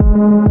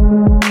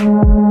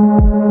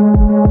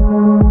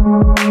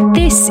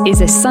This is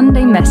a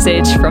Sunday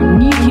message from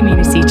New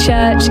Community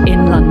Church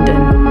in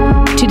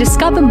London. To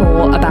discover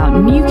more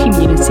about New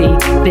Community,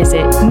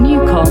 visit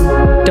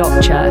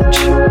newcom.church.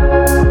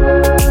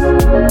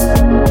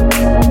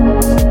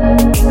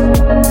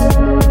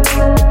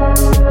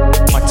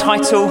 My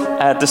title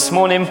this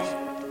morning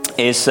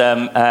is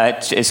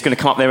it's going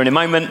to come up there in a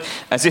moment,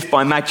 as if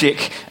by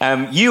magic.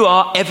 You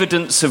are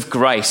evidence of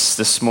grace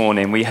this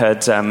morning. We heard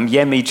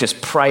Yemi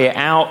just pray it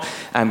out.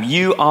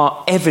 You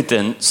are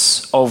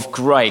evidence of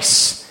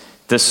grace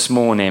this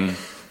morning.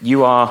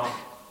 You are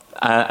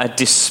a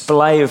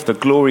display of the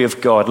glory of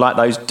God, like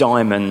those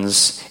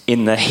diamonds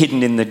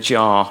hidden in the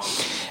jar.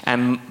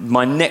 And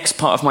my next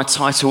part of my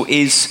title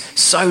is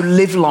So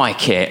Live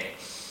Like It.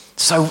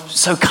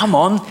 So come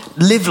on,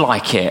 live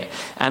like it.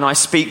 And I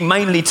speak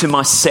mainly to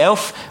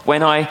myself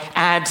when I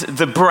add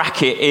the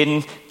bracket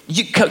in.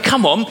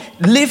 Come on,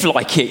 live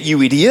like it,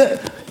 you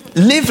idiot.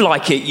 Live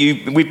like it,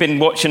 you. We've been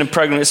watching a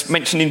program that's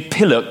mentioning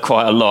Pillock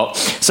quite a lot.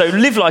 So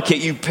live like it,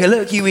 you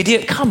Pillock, you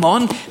idiot. Come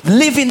on,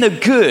 live in the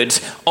good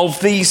of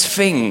these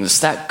things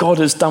that God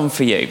has done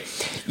for you.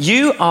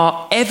 You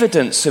are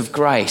evidence of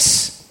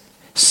grace.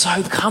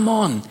 So come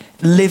on,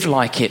 live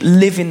like it,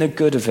 live in the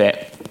good of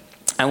it.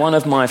 And one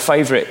of my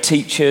favourite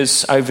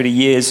teachers over the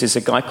years is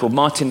a guy called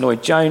Martin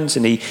Lloyd-Jones,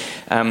 and he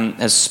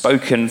has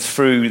spoken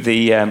through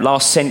the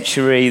last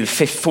century, the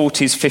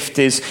 40s,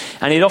 50s,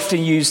 and he'd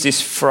often use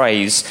this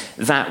phrase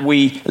that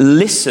we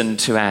listen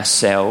to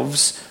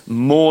ourselves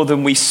more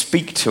than we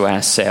speak to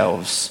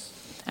ourselves.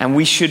 And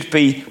we should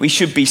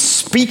be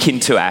speaking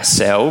to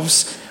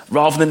ourselves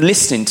rather than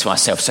listening to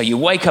ourselves. So you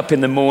wake up in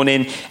the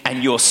morning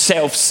and your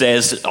self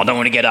says, I don't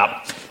want to get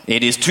up.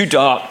 It is too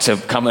dark to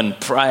come and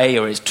pray,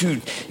 or it's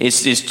too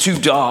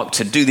dark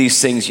to do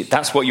these things.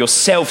 That's what your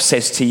self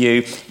says to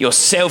you. Your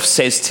self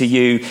says to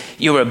you,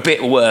 you're a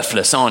bit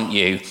worthless, aren't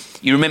you?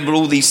 You remember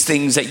all these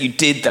things that you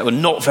did that were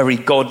not very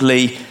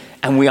godly,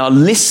 and we are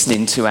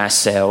listening to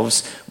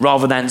ourselves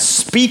rather than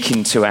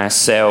speaking to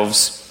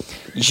ourselves.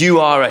 You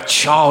are a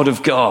child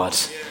of God.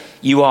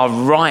 You are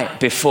right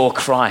before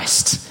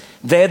Christ.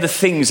 They're the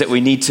things that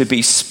we need to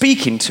be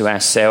speaking to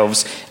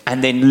ourselves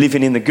and then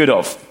living in the good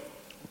of.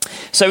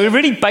 So we're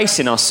really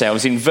basing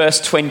ourselves in verse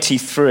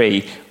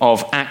 23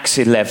 of Acts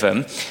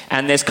 11,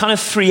 and there's kind of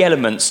three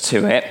elements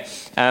to it.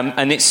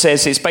 And it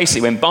says, it's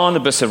basically when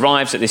Barnabas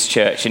arrives at this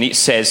church, and it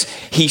says,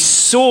 he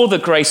saw the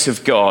grace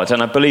of God.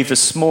 And I believe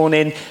this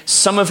morning,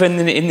 some of them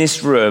in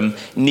this room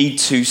need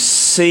to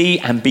see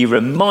and be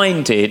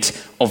reminded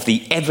of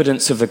the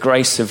evidence of the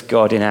grace of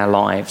God in our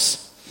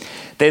lives.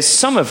 There's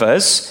some of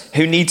us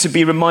who need to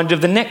be reminded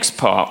of the next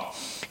part.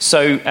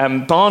 So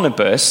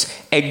Barnabas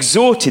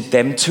exhorted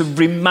them to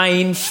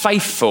remain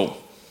faithful.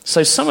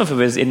 So some of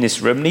us in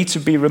this room need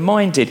to be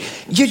reminded,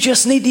 you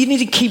need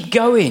to keep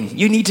going.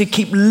 You need to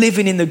keep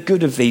living in the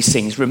good of these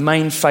things.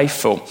 Remain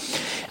faithful.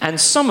 And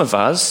some of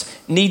us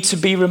need to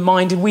be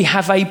reminded we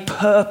have a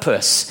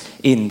purpose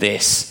in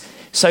this.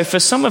 So for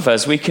some of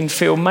us, we can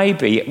feel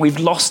maybe we've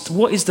lost,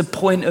 what is the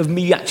point of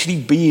me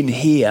actually being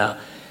here?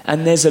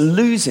 And there's a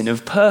losing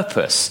of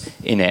purpose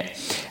in it.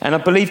 And I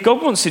believe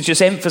God wants to just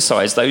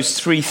emphasize those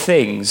three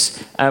things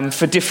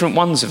for different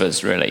ones of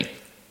us, really.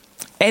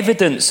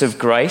 Evidence of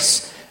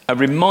grace, a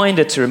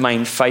reminder to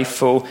remain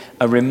faithful,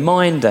 a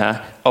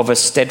reminder of a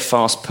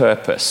steadfast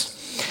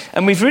purpose.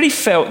 And we've really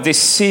felt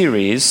this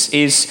series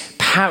is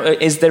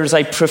there is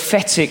a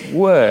prophetic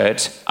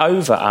word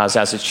over us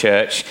as a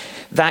church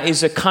that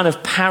is a kind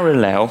of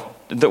parallel,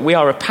 that we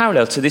are a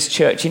parallel to this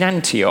church in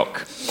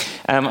Antioch.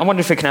 I wonder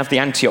if we can have the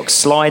Antioch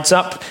slides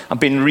up. I've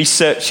been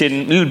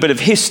researching a little bit of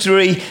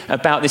history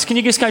about this. Can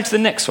you just go to the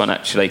next one,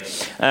 actually?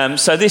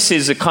 So this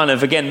is a kind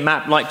of, again,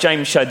 map like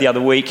James showed the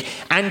other week.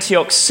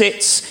 Antioch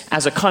sits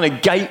as a kind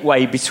of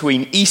gateway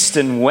between east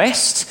and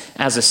west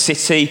as a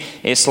city.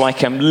 It's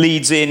like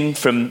leads in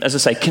from, as I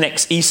say,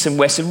 connects east and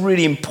west, a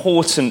really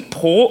important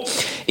port.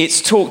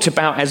 It's talked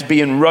about as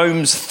being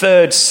Rome's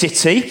third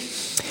city.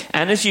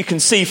 And as you can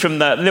see from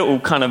the little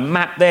kind of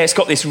map there, it's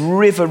got this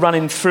river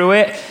running through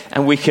it,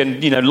 and we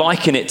can,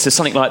 liken it to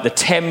something like the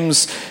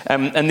Thames.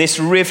 And this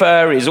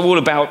river is all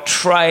about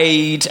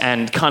trade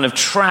and kind of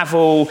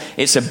travel.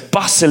 It's a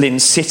bustling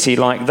city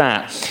like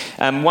that.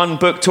 One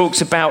book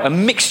talks about a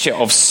mixture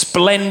of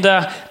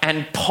splendor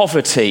and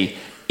poverty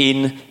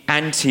in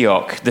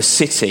Antioch, the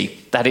city,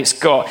 that it's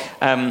got.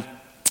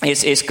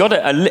 It's got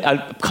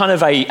a kind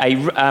of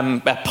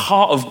a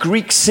part of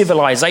Greek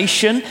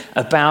civilization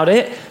about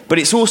it, but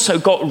it's also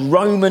got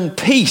Roman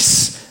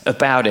peace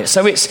about it.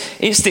 So it's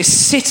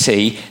this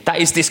city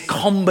that is this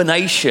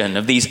combination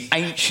of these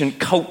ancient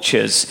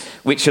cultures,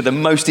 which are the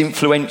most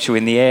influential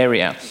in the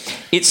area.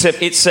 It's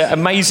an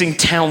amazing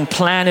town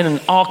planning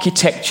and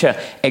architecture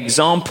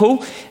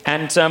example.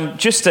 And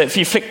if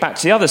you flick back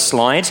to the other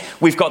slide,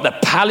 we've got the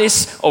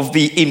Palace of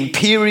the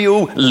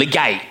Imperial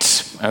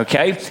Legate.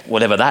 okay,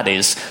 whatever that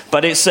is.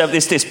 But it's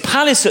this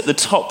palace at the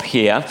top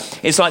here.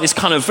 It's like this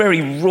kind of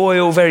very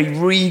royal, very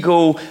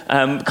regal,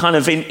 kind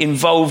of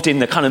involved in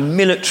the kind of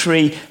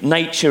military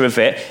nature of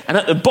it. And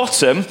at the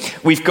bottom,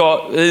 we've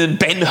got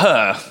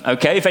Ben-Hur,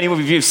 okay? If any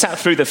of you have sat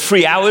through the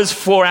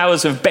 4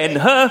 hours of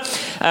Ben-Hur,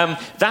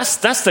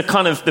 that's the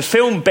kind of, the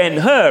film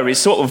Ben-Hur is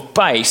sort of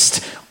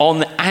based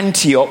on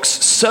Antioch's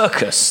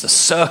circus, the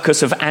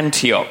Circus of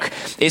Antioch.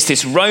 It's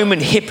this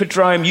Roman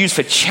hippodrome used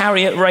for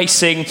chariot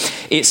racing.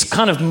 It's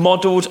kind of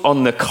modelled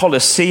on the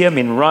Colosseum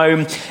in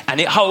Rome,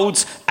 and it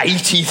holds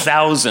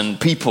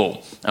 80,000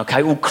 people,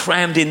 okay, all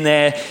crammed in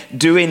there,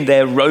 doing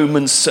their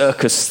Roman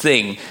circus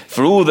thing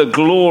for all the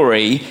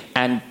glory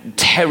and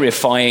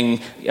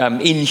terrifying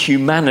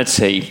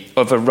inhumanity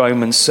of a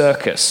Roman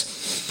circus.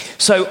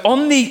 So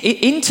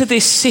into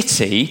this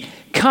city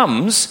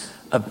comes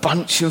a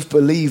bunch of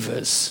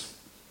believers,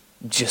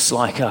 just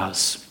like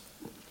us.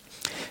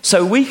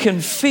 So we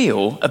can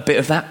feel a bit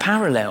of that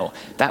parallel,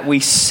 that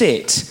we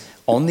sit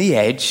on the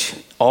edge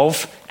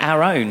of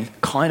our own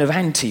kind of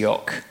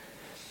Antioch.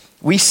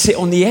 We sit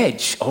on the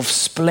edge of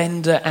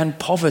splendor and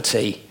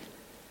poverty.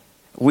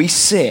 We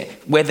sit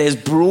where there's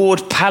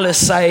broad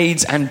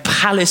palisades and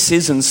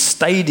palaces and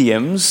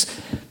stadiums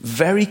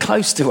very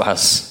close to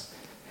us,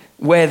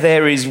 where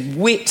there is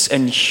wit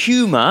and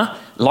humor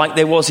like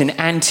there was in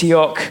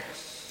Antioch,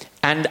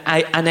 and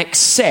an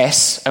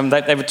excess, and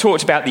they were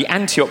talked about the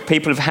Antioch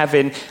people of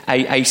having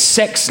a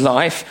sex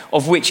life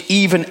of which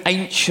even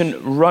ancient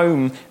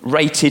Rome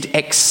rated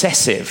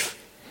excessive.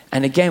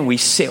 And again, we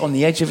sit on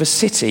the edge of a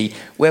city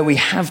where we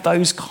have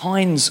those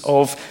kinds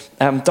of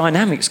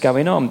dynamics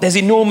going on. There's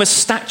enormous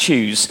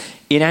statues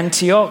in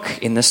Antioch.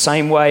 In the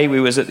same way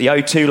we was at the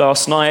O2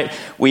 last night,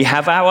 we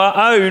have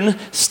our own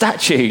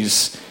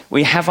statues.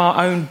 We have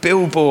our own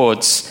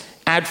billboards,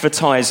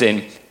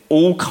 advertising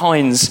all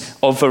kinds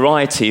of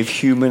variety of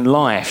human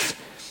life.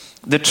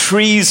 The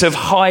trees of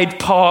Hyde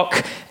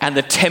Park and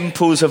the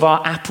temples of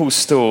our Apple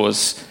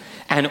stores,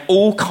 and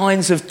all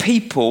kinds of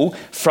people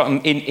from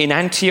in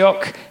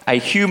Antioch.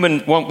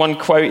 One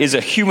quote is a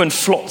human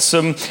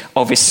flotsam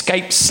of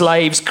escaped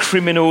slaves,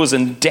 criminals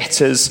and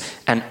debtors,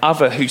 and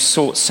other who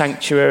sought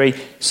sanctuary.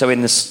 So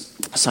in the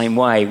same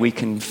way, we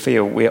can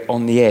feel we're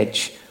on the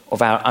edge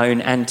of our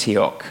own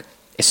Antioch.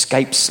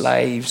 Escaped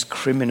slaves,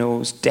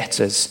 criminals,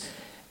 debtors,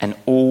 and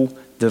all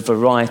the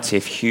variety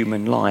of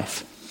human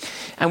life.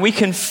 And we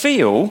can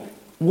feel,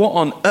 what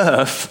on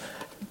earth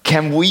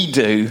can we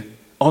do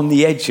on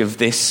the edge of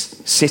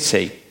this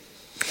city?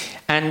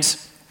 And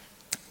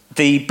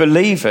the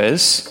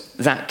believers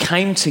that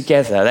came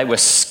together, they were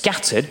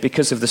scattered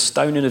because of the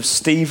stoning of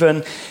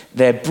Stephen.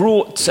 They're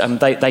brought,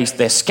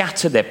 they're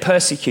scattered, they're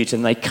persecuted,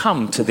 and they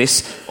come to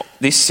this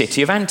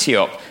city of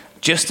Antioch.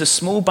 Just a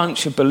small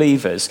bunch of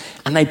believers,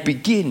 and they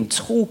begin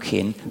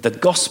talking the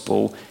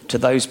gospel to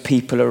those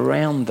people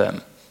around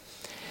them.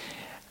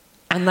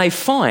 And they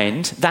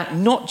find that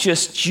not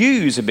just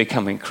Jews are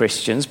becoming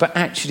Christians, but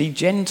actually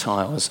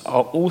Gentiles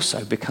are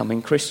also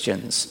becoming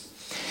Christians.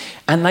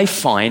 And they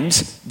find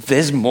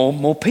there's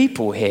more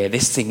people here.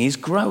 This thing is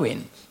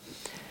growing.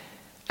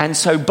 And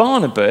so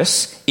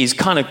Barnabas is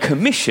kind of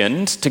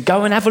commissioned to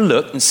go and have a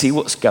look and see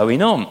what's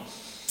going on.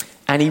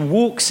 And he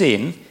walks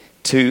in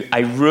to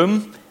a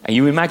room.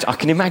 And I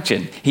can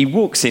imagine, he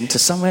walks into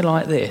somewhere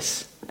like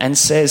this and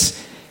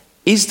says,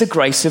 is the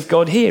grace of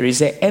God here? Is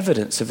there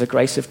evidence of the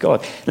grace of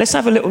God? Let's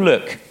have a little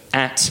look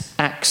at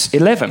Acts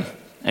 11.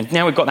 And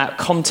now we've got that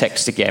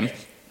context again.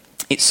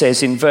 It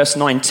says in verse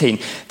 19,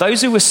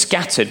 those who were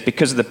scattered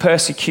because of the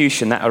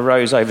persecution that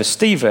arose over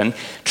Stephen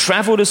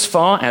travelled as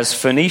far as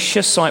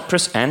Phoenicia,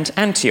 Cyprus, and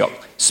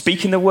Antioch,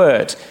 speaking the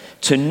word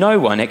to no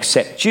one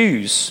except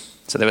Jews.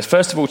 So there was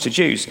first of all to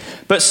Jews.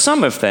 But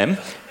some of them,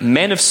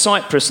 men of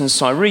Cyprus and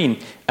Cyrene,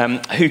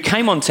 who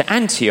came on to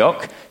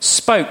Antioch,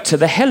 spoke to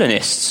the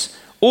Hellenists,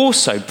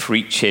 also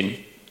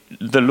preaching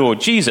the Lord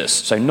Jesus,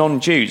 so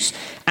non-Jews.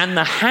 And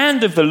the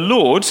hand of the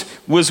Lord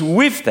was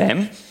with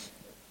them,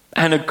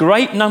 and a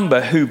great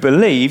number who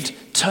believed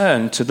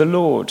turned to the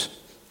Lord.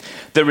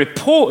 The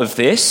report of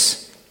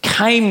this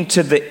came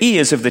to the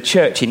ears of the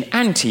church in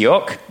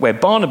Antioch, where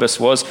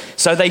Barnabas was,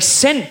 so they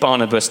sent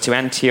Barnabas to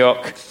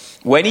Antioch.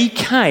 When he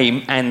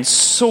came and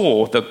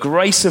saw the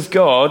grace of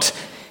God,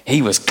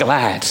 he was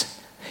glad,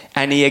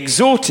 and he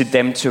exhorted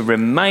them to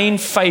remain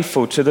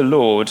faithful to the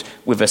Lord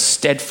with a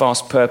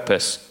steadfast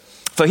purpose.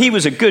 For he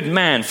was a good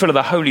man, full of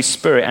the Holy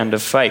Spirit and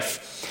of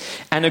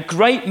faith. And a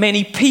great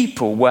many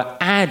people were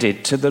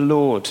added to the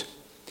Lord.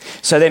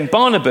 So then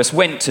Barnabas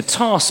went to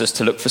Tarsus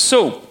to look for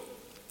Saul.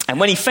 And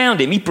when he found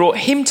him, he brought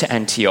him to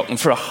Antioch. And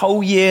for a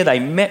whole year they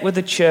met with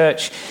the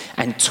church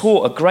and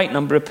taught a great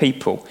number of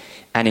people.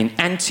 And in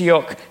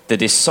Antioch, the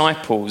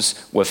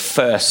disciples were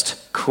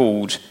first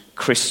called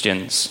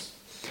Christians.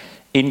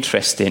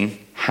 Interesting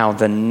how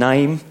the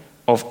name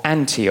of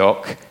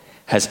Antioch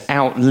has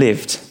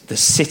outlived the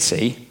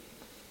city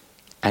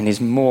and is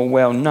more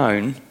well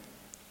known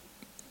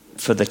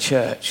for the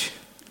church.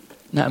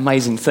 Isn't that an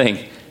amazing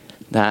thing?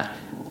 That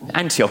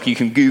Antioch, you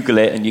can Google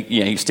it and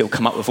you still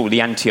come up with all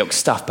the Antioch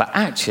stuff, but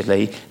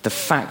actually the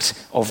fact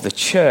of the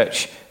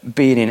church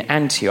being in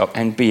Antioch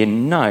and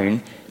being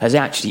known has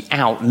actually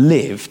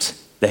outlived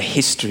the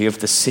history of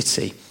the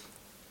city.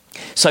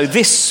 So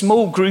this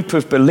small group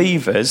of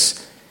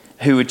believers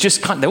who were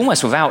just they're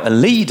almost without a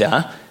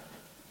leader,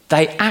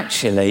 they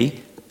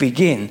actually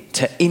begin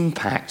to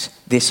impact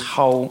this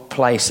whole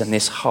place and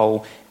this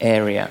whole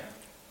area.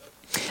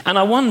 And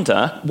I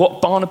wonder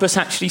what Barnabas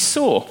actually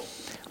saw.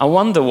 I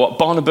wonder what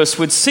Barnabas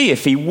would see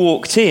if he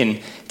walked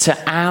in to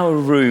our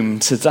room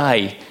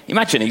today.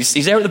 Imagine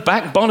he's there at the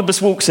back.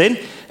 Barnabas walks in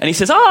and he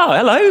says,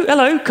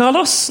 hello,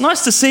 Carlos,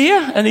 nice to see you.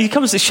 And he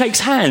comes and shakes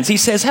hands. He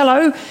says,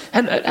 hello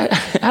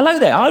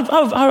there.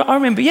 I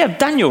remember,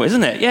 Daniel,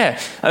 isn't it? Yeah,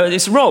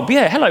 it's Rob.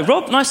 Yeah, hello,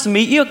 Rob, nice to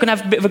meet you. I'm going to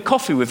have a bit of a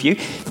coffee with you.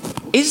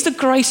 Is the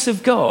grace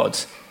of God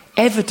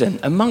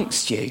evident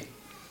amongst you?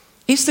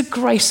 Is the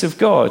grace of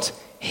God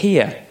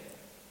here?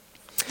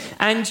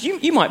 And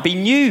you might be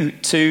new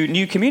to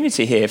New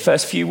Community here,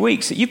 first few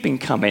weeks that you've been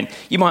coming.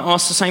 You might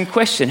ask the same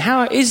question.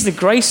 How is the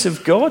grace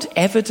of God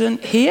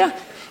evident here?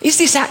 Is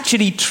this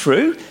actually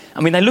true? I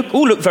mean, they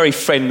all look very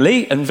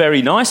friendly and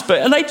very nice,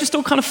 but are they just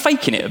all kind of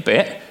faking it a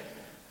bit?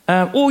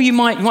 Or you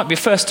might be a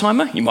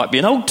first-timer, you might be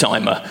an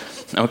old-timer.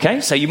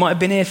 Okay, so you might have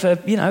been here for,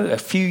 a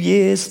few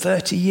years,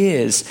 30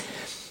 years.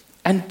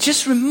 And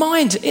just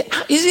remind,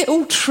 is it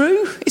all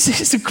true? Is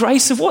this the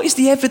grace of, what is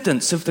the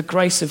evidence of the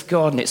grace of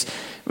God? And it's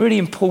really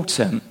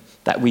important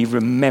that we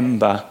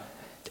remember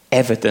the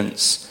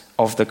evidence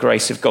of the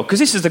grace of God. Because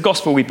this is the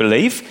gospel we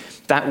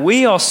believe, that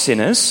we are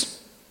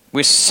sinners,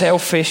 we're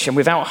selfish and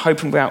without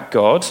hope and without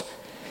God.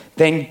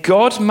 Then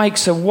God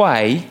makes a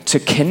way to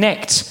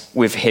connect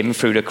with him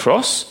through the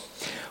cross.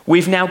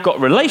 We've now got a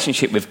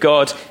relationship with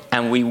God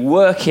and we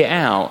work it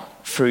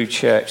out through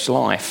church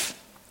life.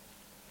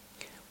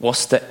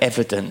 What's the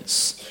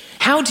evidence?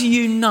 How do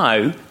you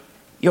know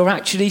you're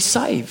actually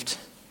saved?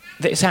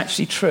 That it's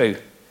actually true?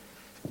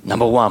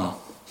 Number one,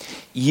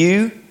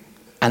 you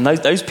and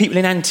those people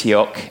in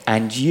Antioch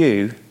and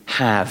you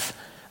have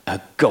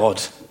a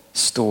God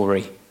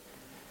story.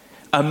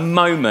 A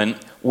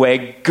moment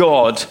where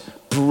God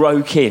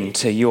broke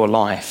into your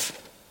life.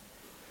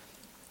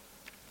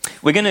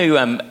 We're going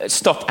to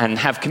stop and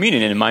have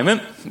communion in a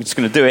moment. We're just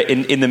going to do it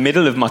in the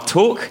middle of my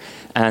talk.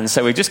 And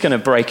so we're just going to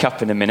break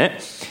up in a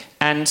minute.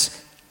 And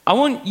I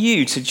want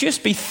you to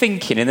just be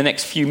thinking in the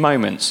next few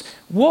moments,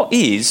 what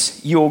is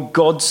your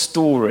God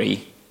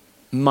story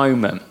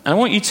moment? And I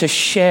want you to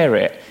share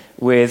it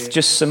with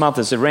just some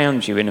others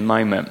around you in a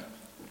moment.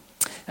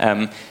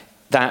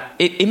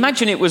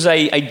 Imagine it was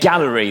a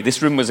gallery.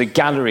 This room was a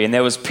gallery and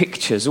there was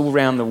pictures all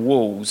around the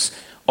walls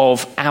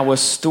of our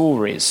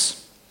stories.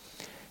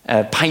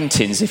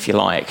 Paintings, if you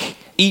like.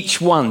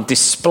 Each one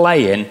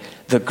displaying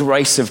the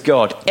grace of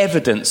God,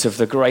 evidence of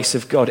the grace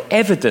of God,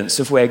 evidence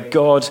of where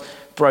God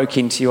broke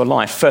into your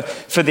life.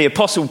 For the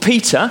Apostle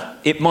Peter,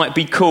 it might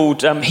be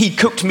called He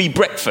Cooked Me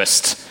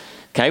Breakfast,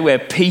 okay, where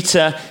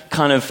Peter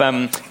kind of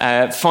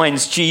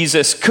finds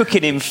Jesus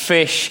cooking him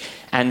fish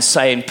and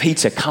saying,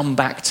 Peter, come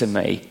back to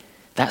me.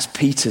 That's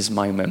Peter's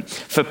moment.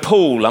 For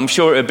Paul, I'm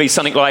sure it would be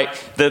something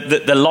like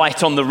the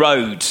light on the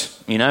road.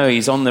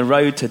 He's on the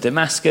road to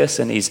Damascus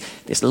and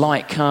this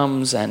light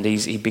comes and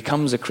he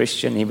becomes a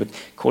Christian. He would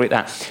call it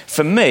that.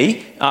 For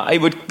me, it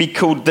would be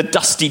called the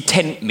dusty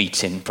tent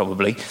meeting,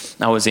 probably.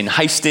 I was in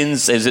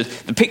Hastings.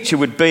 The picture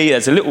would be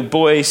there's a little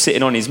boy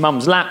sitting on his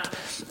mum's lap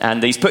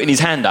and he's putting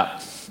his hand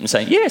up and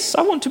saying, yes,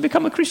 I want to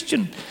become a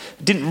Christian.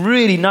 Didn't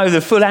really know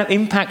the full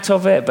impact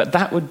of it, but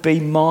that would be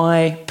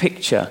my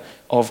picture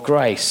of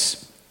grace.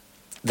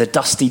 The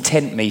dusty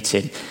tent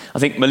meeting. I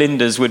think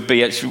Melinda's would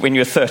be actually when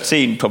you're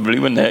 13, probably,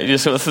 wouldn't it? You're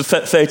sort of a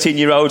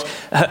 13-year-old.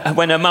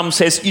 When her mum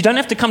says, you don't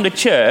have to come to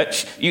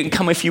church, you can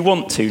come if you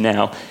want to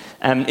now.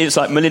 And it's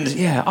like Melinda's,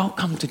 yeah, I'll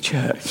come to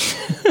church.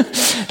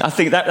 I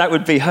think that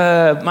would be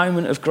her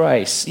moment of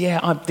grace.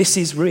 Yeah, this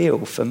is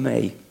real for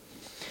me.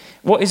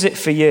 What is it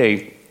for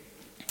you?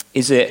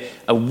 Is it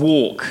a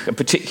walk, a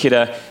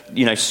particular,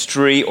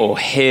 street or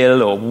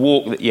hill or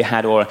walk that you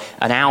had, or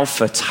an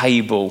alpha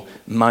table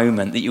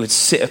moment that you would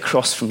sit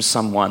across from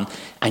someone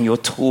and you're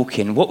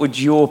talking? What would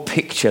your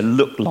picture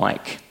look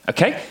like?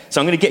 Okay,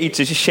 so I'm going to get you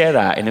to just share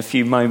that in a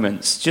few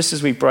moments, just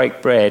as we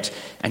break bread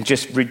and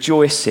just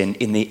rejoicing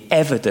in the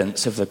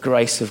evidence of the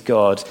grace of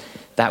God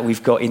that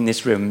we've got in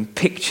this room.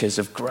 Pictures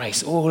of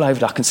grace all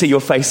over. I can see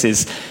your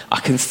faces.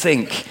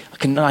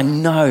 I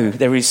know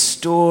there is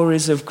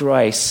stories of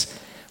grace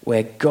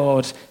where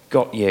God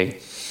got you.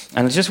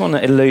 And I just want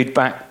to allude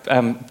back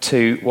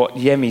to what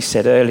Yemi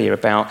said earlier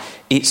about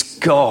it's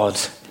God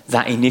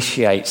that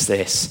initiates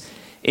this.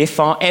 If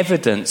our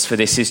evidence for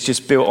this is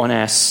just built on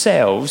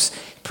ourselves,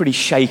 pretty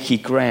shaky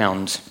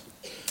ground.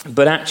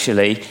 But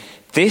actually,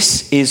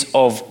 this is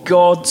of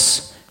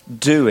God's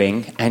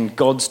doing and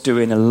God's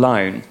doing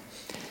alone.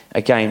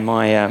 Again,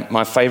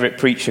 my favourite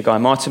preacher guy,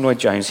 Martin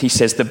Lloyd-Jones, he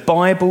says, the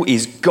Bible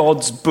is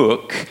God's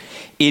book.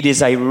 It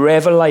is a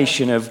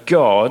revelation of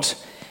God.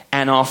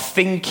 And our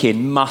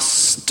thinking must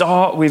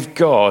start with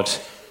God.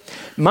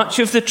 Much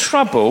of the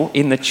trouble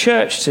in the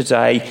church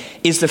today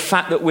is the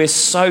fact that we're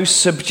so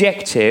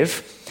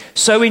subjective,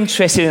 so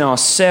interested in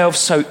ourselves,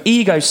 so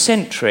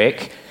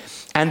egocentric,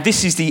 and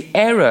this is the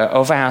error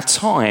of our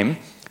time.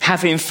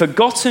 Having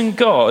forgotten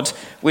God,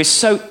 we're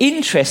so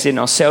interested in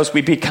ourselves,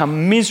 we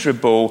become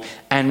miserable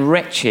and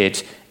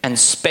wretched and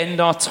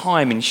spend our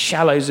time in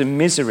shallows and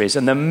miseries.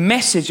 And the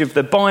message of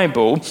the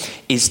Bible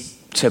is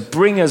to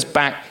bring us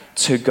back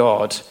to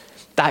God.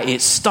 That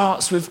it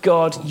starts with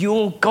God.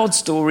 Your God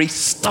story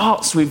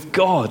starts with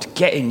God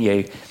getting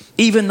you.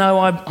 Even though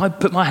I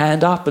put my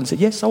hand up and said,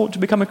 yes, I want to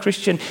become a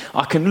Christian,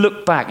 I can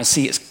look back and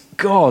see it's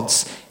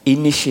God's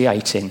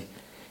initiating.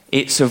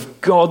 It's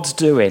of God's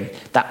doing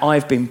that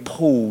I've been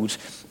pulled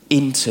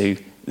into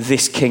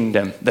this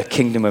kingdom, the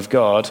kingdom of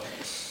God.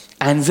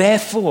 And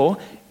therefore,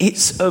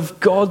 it's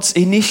of God's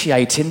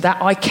initiating that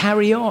I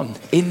carry on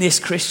in this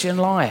Christian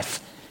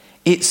life.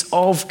 It's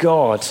of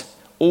God,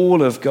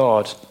 all of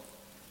God.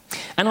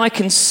 And I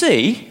can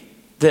see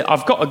that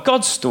I've got a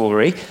God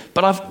story,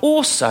 but I've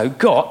also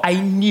got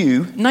a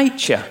new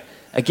nature.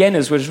 Again,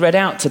 as was read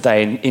out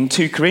today in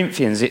 2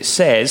 Corinthians, it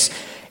says,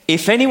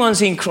 if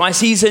anyone's in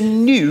Christ, he's a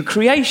new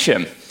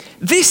creation.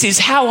 This is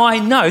how I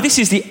know. This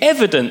is the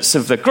evidence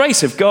of the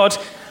grace of God.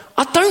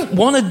 I don't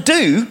want to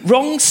do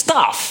wrong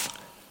stuff.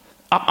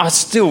 I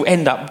still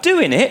end up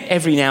doing it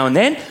every now and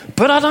then,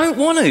 but I don't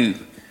want to.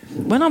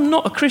 When I'm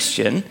not a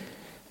Christian,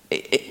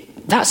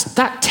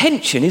 that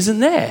tension isn't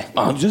there.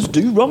 I just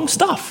do wrong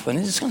stuff, and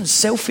it's kind of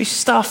selfish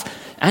stuff.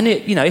 And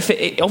if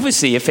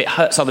it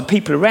hurts other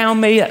people around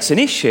me, that's an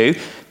issue.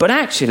 But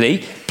actually,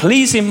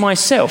 pleasing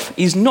myself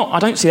is not. I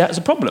don't see that as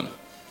a problem.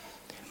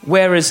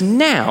 Whereas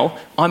now,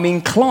 I'm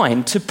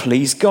inclined to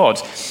please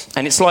God.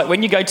 And it's like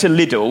when you go to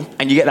Lidl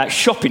and you get that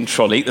shopping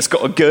trolley that's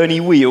got a gurney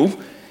wheel,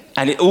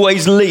 and it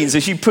always leans,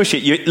 as you push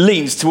it, it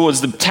leans towards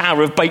the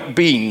tower of baked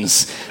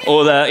beans,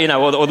 or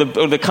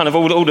the kind of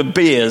all the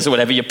beers or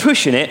whatever. You're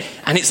pushing it,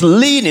 and it's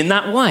leaning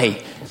that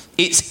way.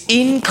 It's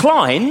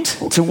inclined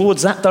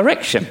towards that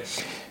direction.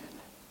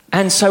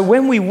 And so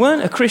when we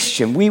weren't a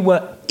Christian, we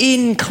were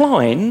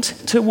inclined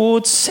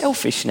towards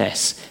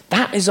selfishness.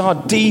 That is our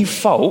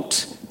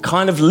default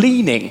kind of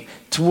leaning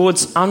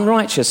towards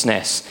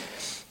unrighteousness,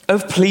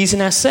 of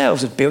pleasing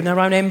ourselves, of building our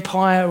own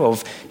empire,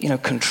 of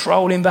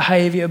controlling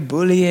behaviour,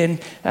 bullying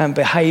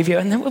behaviour.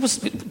 And there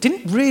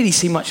didn't really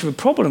see much of a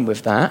problem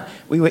with that.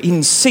 We were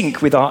in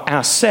sync with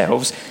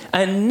ourselves.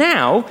 And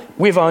now,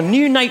 with our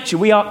new nature,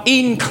 we are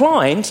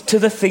inclined to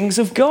the things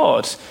of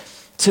God,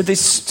 to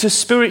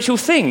spiritual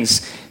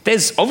things.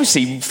 There's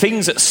obviously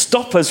things that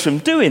stop us from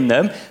doing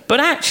them, but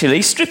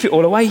actually, strip it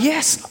all away,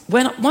 yes,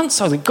 once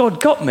God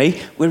got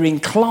me, we're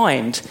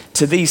inclined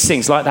to these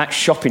things, like that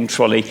shopping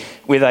trolley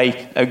with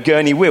a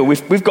gurney wheel.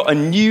 We've got a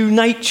new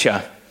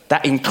nature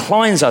that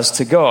inclines us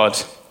to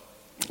God.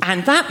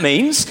 And that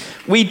means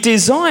we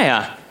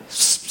desire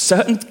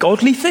certain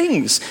godly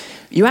things.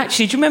 Do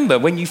you remember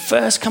when you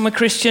first become a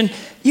Christian,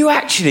 you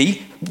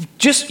actually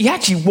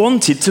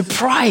wanted to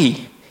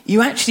pray.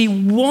 You actually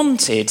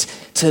wanted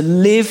to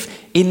live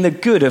in the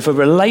good of a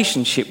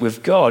relationship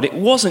with God. It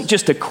wasn't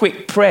just a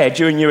quick prayer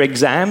during your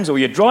exams or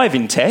your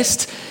driving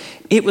test.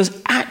 It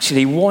was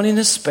actually wanting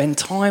to spend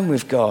time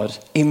with God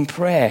in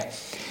prayer.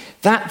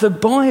 That the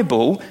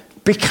Bible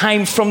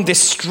became, from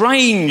this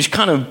strange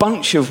kind of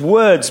bunch of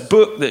words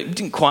book that you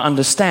didn't quite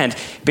understand,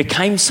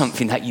 became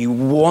something that you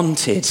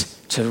wanted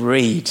to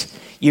read.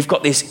 You've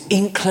got this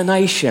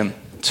inclination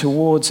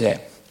towards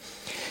it.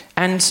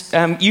 And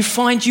you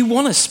find you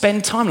want to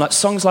spend time, like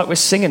songs like we're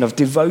singing of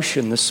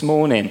devotion this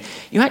morning.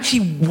 You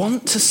actually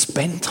want to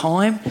spend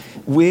time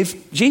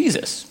with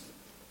Jesus.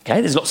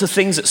 Okay, there's lots of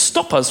things that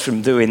stop us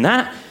from doing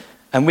that,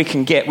 and we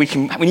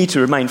need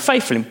to remain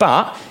faithful in.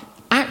 But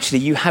actually,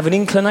 you have an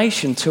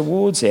inclination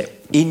towards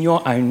it in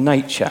your own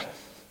nature.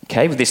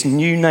 Okay, with this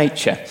new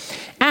nature,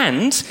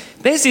 and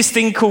there's this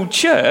thing called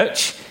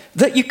church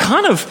that you're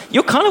part of.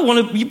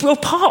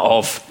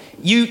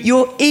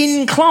 You're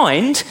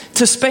inclined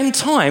to spend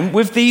time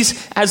with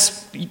these,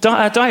 as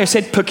Dio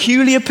said,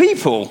 peculiar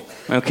people,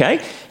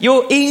 okay?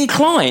 You're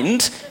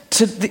inclined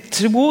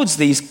towards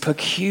these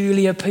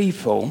peculiar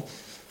people,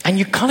 and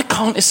you kind of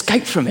can't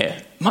escape from it,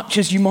 much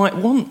as you might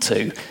want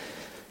to.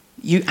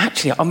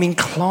 I'm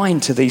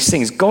inclined to these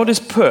things. God has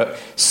put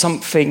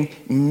something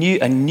new,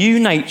 a new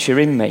nature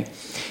in me.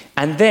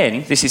 And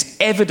then, this is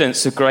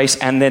evidence of grace,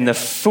 and then the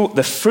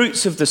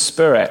fruits of the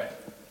Spirit.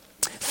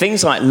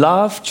 Things like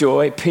love,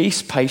 joy,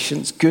 peace,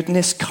 patience,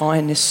 goodness,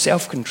 kindness,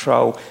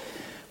 self-control.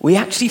 We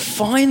actually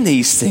find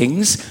these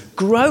things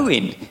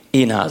growing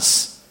in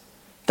us.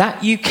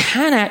 That you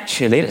can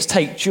actually, let's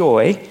take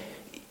joy,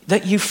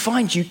 that you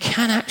find you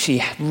can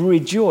actually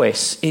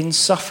rejoice in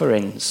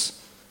sufferings.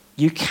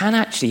 You can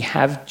actually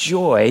have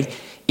joy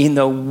in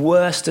the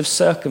worst of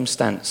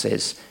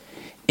circumstances.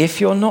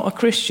 If you're not a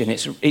Christian,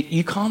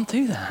 you can't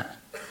do that.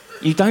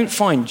 You don't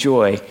find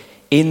joy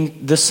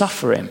in the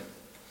suffering.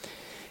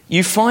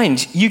 You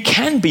find you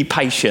can be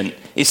patient.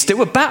 It's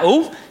still a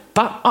battle,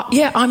 but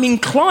I'm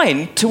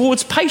inclined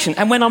towards patience.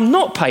 And when I'm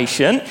not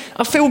patient,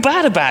 I feel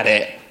bad about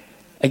it.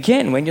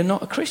 again, when you're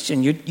not a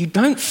Christian, you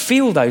don't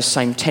feel those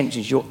same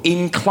tensions. You're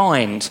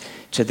inclined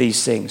to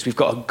these things. We've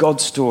got a God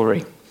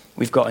story.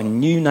 We've got a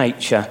new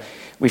nature.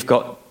 We've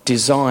got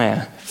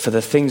desire for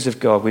the things of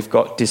God. We've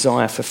got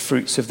desire for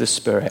fruits of the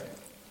Spirit.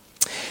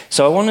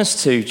 So I want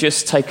us to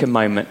just take a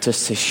moment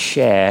just to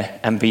share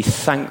and be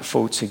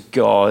thankful to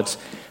God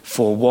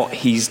for what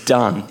he's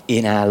done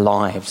in our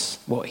lives,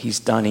 what he's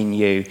done in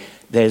you.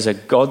 There's a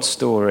God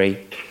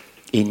story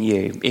in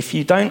you. If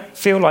you don't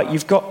feel like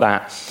you've got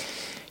that,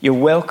 you're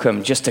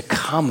welcome just to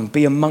come and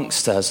be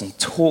amongst us and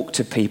talk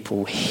to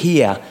people,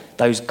 hear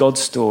those God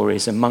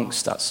stories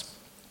amongst us.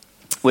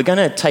 We're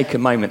going to take a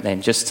moment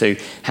then just to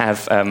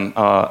have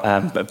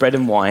our bread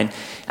and wine,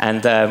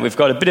 and we've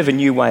got a bit of a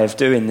new way of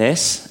doing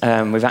this.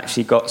 We've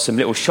actually got some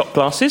little shot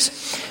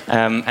glasses,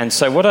 and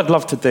so what I'd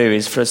love to do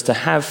is for us to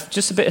have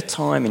just a bit of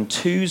time in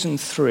 2s and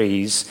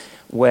 3s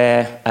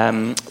where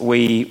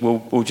we'll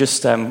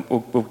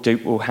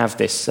have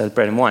this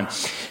bread and wine.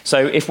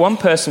 So if one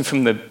person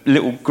from the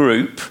little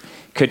group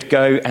could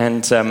go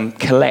and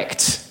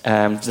collect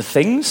the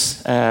things.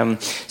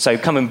 So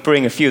come and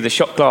bring a few of the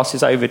shot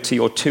glasses over to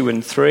your 2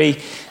 and 3,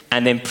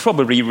 and then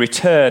probably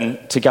return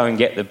to go and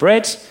get the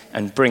bread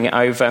and bring it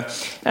over.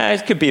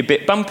 It could be a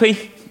bit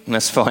bumpy, and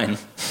that's fine.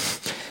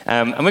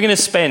 And we're going to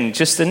spend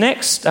just the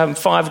next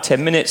 5 or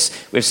 10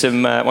 minutes with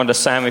some Wonder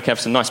Sam. We can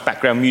have some nice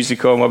background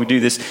music on while we do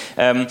this.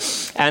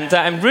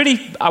 And really,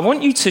 I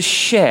want you to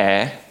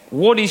share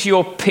what is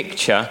your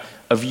picture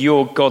of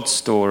your God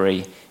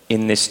story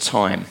in this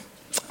time.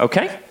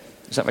 Okay?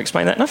 Does that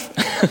explain that enough?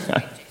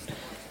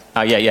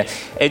 Oh, yeah.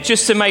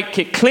 Just to make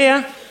it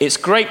clear, it's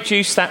grape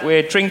juice that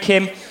we're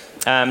drinking,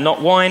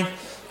 not wine.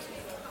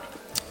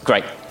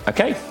 Great.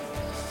 Okay?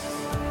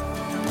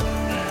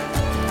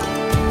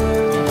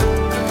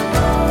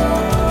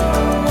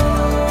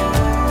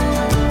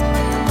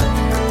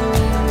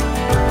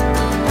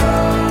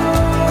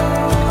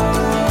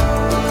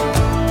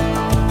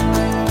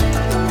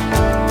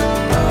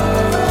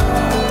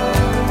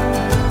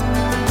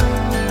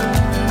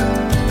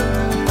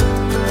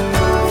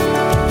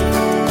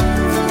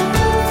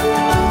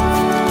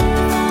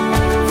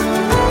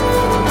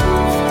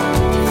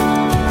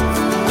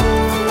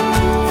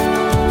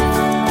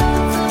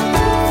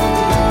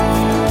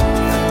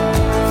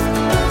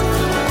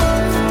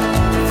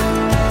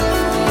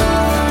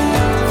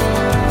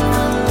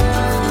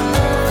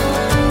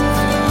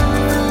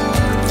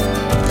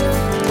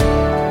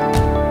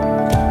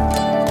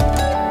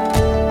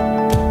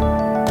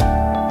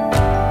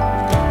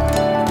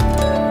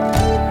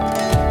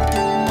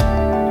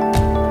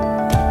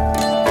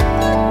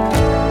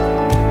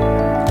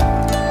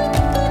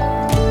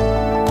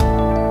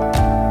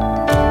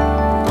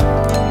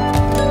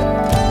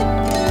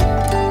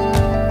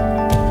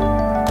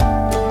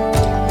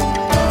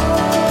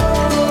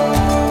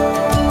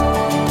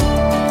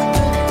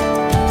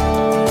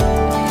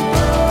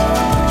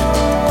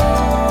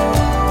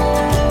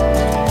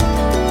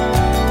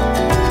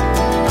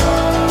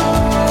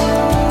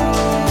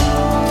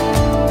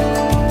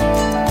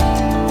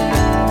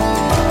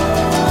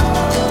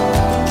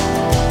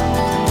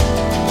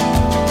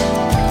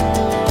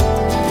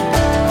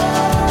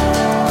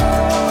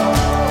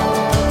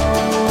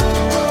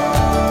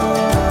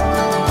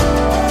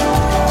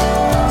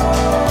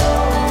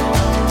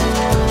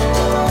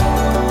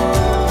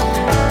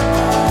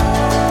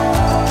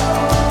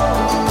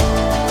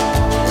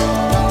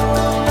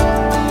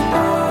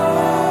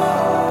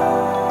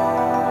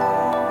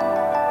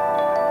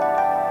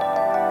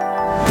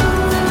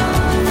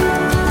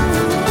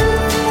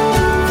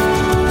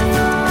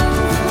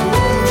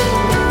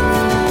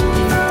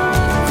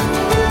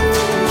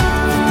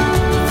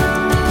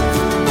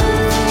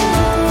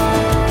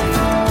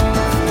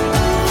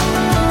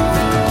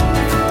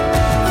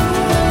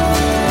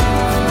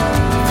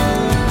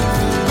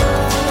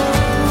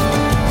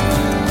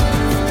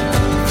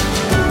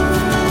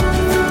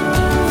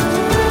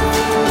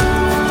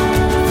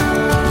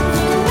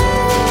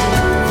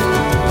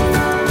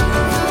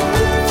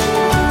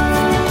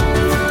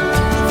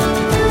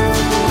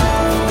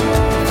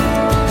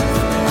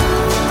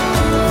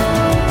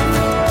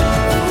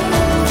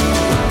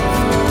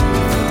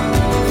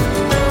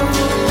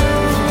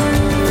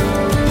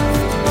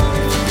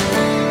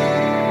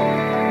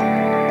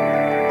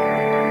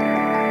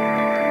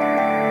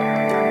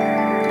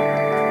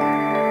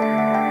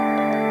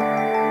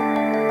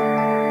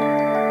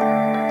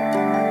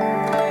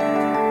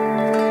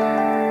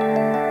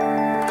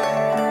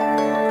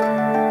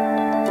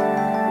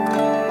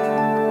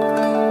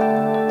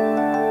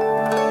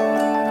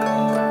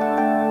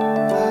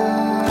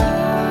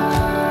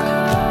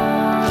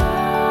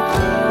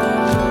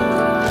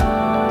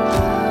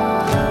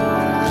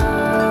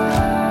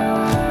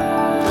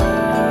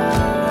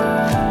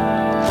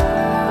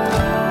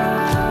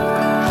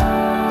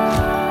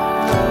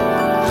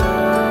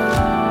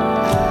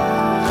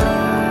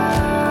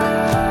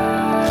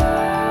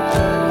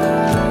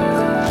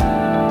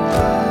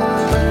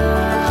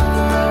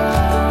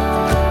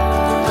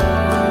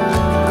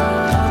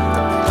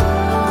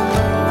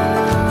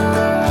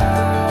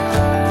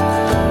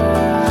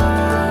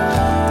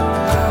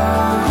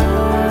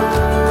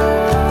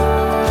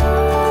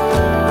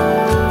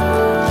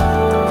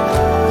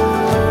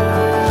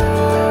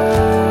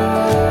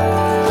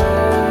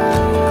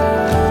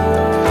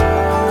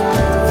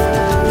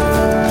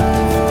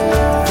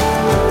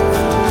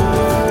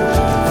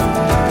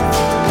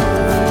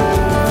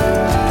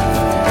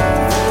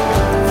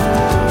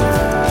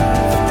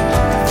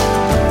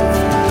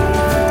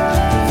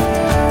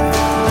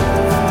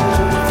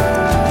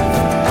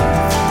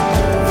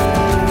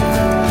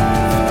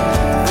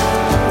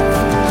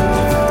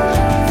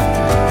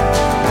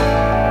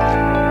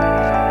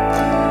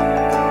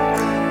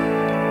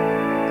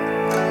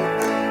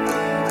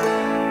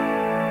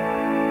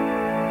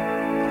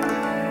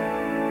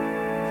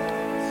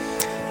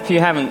 if you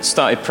haven't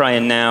started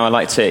praying now, I'd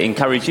like to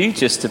encourage you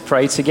just to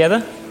pray together,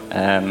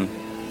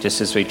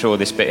 just as we draw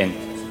this bit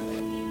in.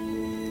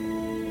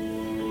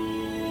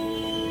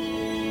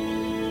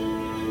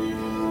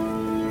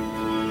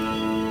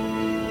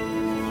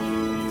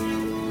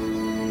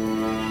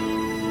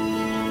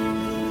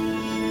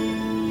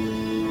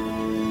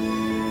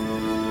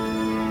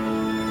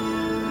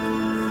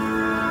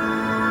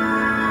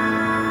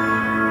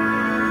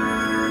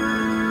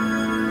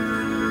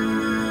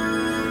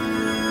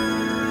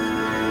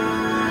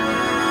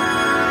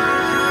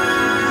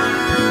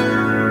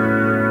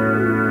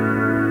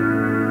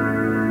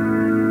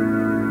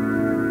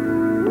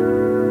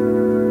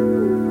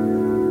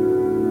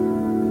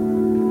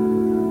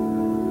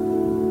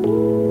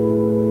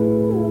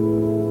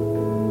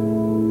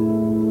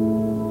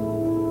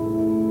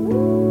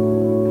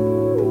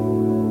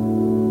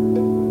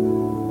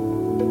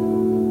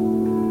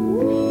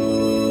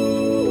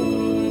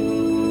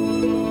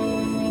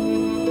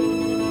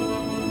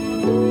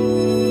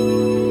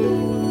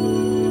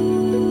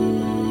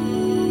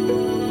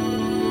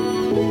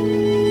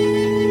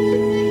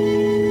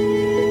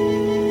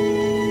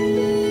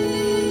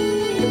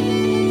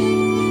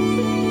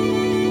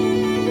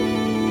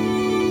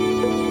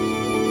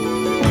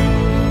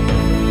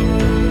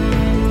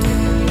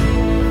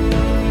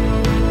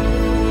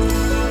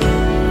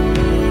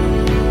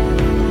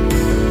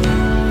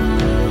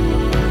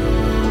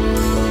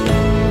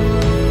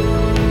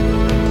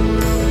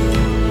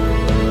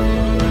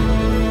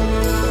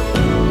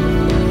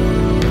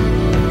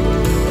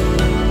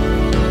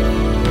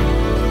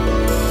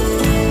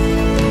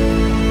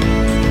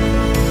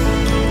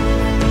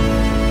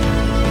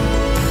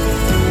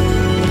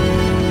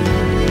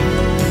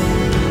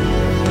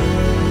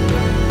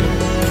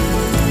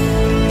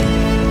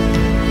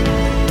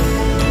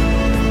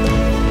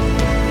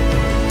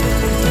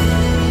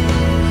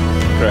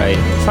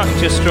 If I can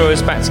just draw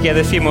us back together,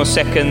 a few more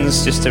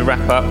seconds just to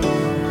wrap up.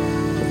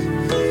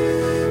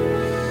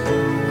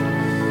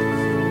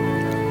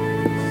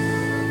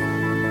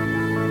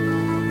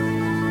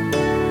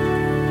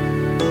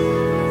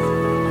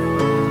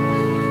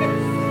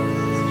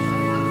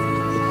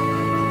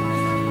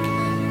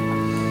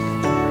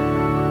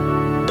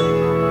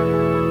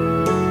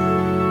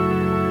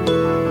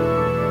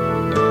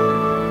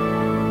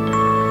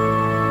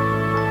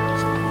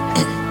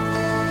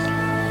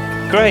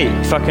 Great,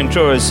 if I can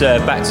draw us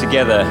back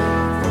together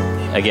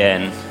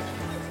again.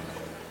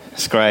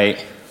 That's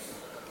great.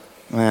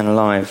 Man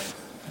alive.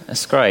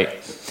 That's great.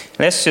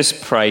 Let's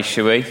just pray,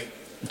 shall we?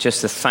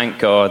 Just to thank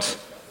God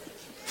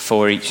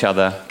for each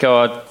other.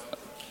 God,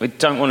 we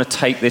don't want to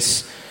take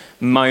this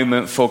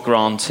moment for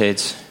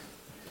granted.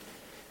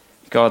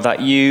 God,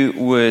 that you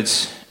would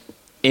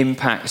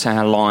impact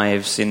our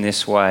lives in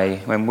this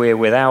way when we're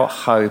without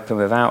hope and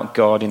without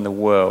God in the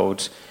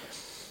world.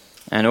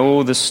 And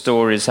all the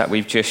stories that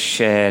we've just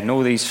shared and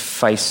all these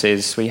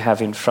faces we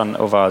have in front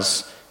of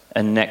us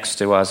and next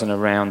to us and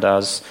around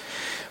us.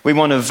 We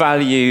want to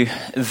value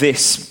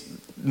this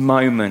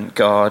moment,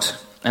 God,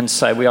 and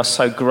say we are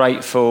so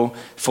grateful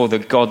for the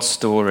God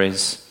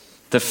stories,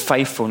 the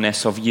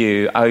faithfulness of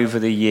you over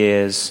the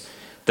years,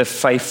 the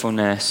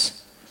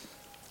faithfulness,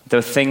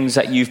 the things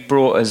that you've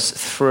brought us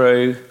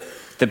through,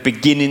 the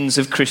beginnings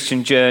of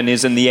Christian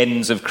journeys and the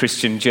ends of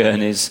Christian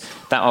journeys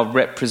that are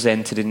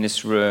represented in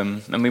this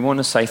room. And we want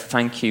to say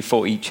thank you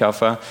for each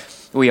other.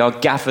 We are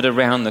gathered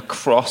around the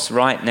cross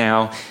right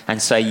now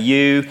and say,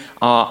 you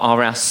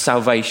are our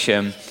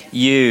salvation.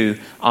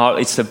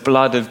 It's the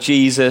blood of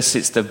Jesus,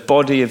 it's the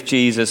body of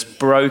Jesus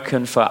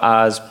broken for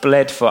us,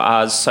 bled for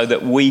us, so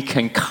that we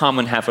can come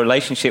and have a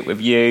relationship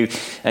with you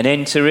and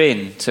enter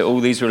into all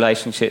these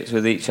relationships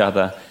with each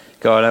other.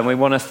 God, and we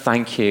want to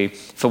thank you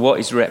for what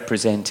is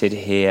represented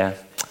here.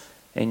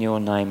 In your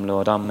name,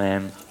 Lord.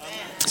 Amen.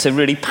 It's a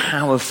really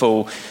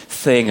powerful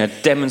thing, a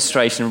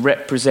demonstration,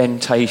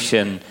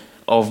 representation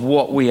of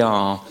what we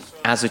are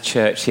as a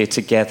church here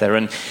together.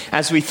 And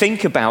as we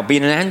think about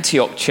being an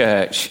Antioch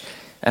church,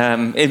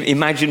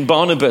 imagine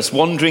Barnabas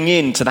wandering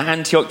into the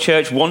Antioch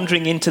church,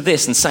 wandering into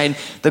this and saying,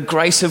 the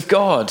grace of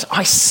God,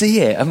 I see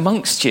it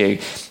amongst you.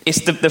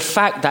 It's the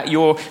fact that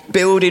you're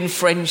building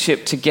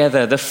friendship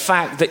together, the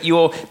fact that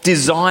you're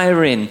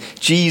desiring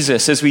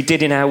Jesus as we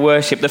did in our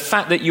worship, the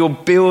fact that you're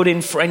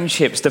building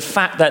friendships, the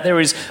fact that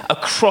there is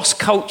across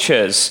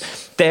cultures,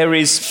 there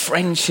is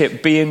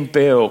friendship being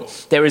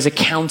built, there is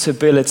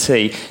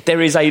accountability,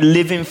 there is a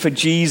living for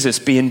Jesus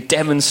being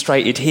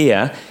demonstrated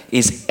here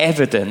is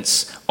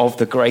evidence of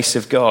the grace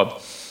of God.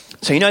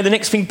 So you know the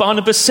next thing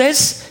Barnabas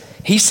says?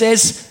 He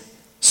says,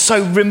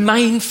 so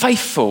remain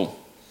faithful.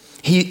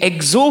 He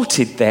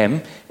exhorted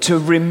them to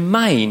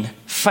remain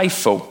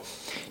faithful.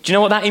 Do you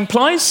know what that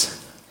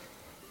implies?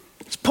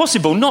 It's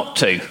possible not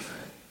to.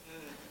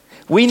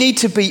 We need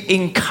to be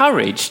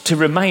encouraged to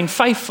remain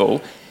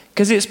faithful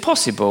because it's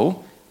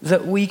possible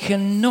that we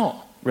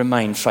cannot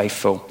remain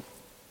faithful.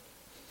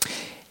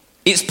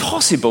 It's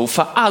possible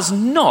for us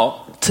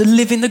not to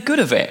live in the good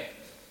of it.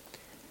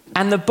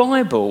 And the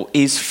Bible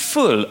is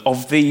full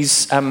of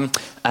these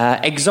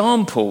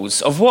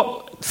examples of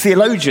what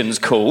theologians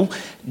call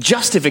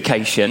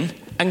justification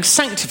and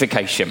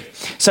sanctification.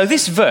 So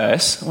this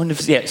verse, I wonder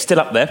if it's still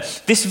up there,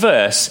 this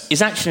verse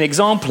is actually an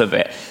example of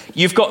it.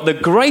 You've got the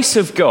grace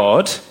of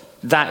God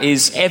that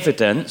is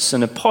evidence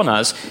and upon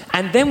us,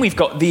 and then we've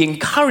got the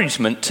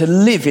encouragement to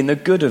live in the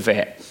good of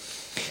it.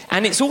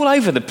 And it's all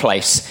over the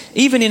place.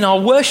 Even in our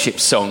worship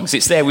songs,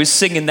 it's there. We were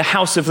singing the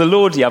house of the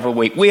Lord the other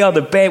week. We were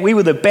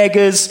the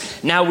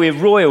beggars, now we're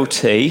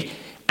royalty.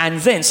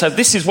 And then, so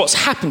this is what's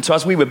happened to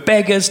us. We were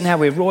beggars, now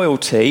we're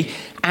royalty.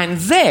 And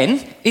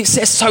then it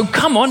says, so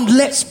come on,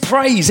 let's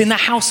praise in the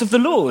house of the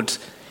Lord.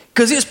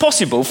 Because it's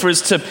possible for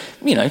us to,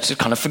 to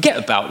kind of forget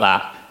about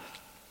that.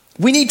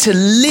 We need to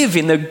live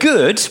in the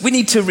good. We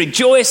need to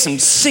rejoice and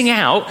sing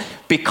out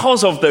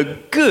because of the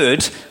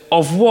good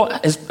of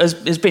what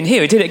has been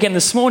here. We did it again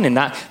this morning,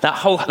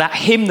 that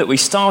hymn that we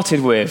started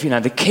with,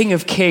 the King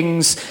of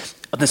Kings,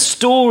 the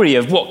story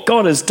of what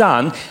God has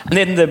done. And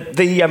then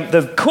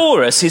the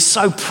chorus is,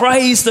 so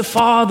praise the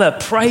Father,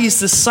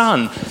 praise the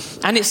Son.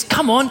 And it's,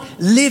 come on,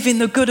 live in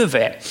the good of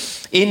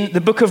it. In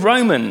the book of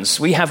Romans,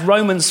 we have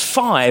Romans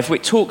 5,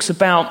 which talks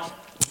about,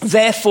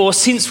 therefore,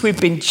 since we've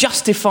been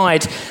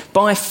justified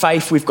by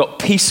faith, we've got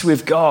peace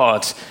with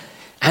God.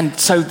 And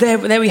so there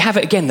we have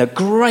it again. The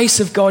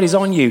grace of God is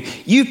on you.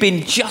 You've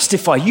been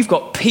justified. You've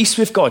got peace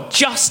with God,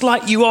 just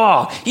like you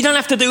are. You don't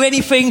have to do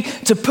anything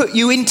to put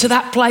you into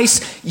that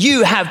place.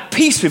 You have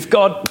peace with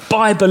God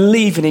by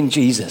believing in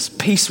Jesus.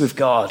 Peace with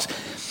God.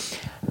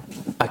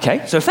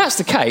 Okay, so if that's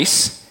the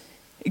case,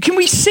 can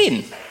we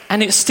sin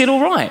and it's still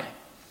all right?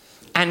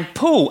 And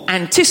Paul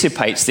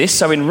anticipates this.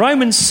 So in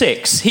Romans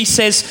 6, he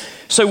says,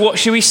 so what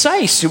should we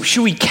say? So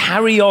should we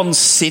carry on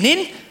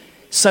sinning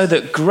so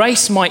that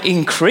grace might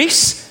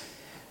increase?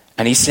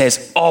 And he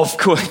says, of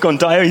course,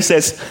 Gondayo, he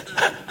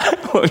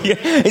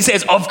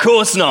says, of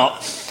course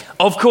not.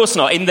 Of course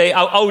not. In the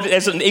old,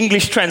 there's an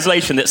English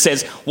translation that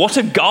says, what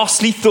a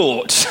ghastly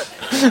thought.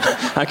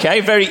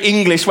 Okay, very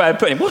English way of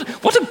putting it.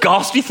 What a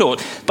ghastly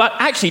thought. But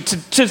actually,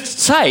 to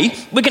say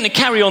we're going to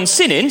carry on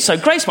sinning, so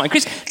grace might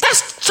increase,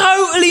 that's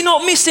totally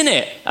not missing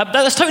it.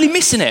 That's totally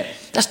missing it.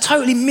 That's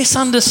totally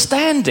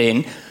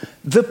misunderstanding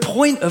the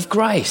point of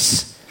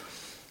grace.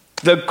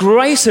 The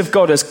grace of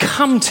God has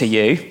come to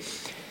you.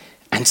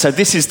 And so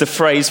this is the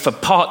phrase for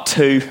part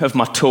 2 of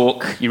my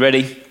talk. You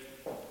ready?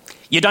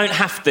 You don't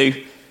have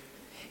to.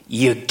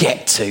 You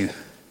get to.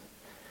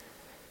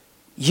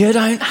 You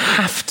don't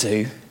have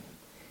to.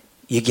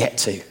 You get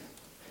to.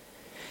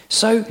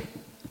 So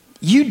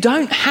you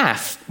don't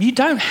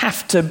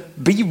have to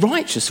be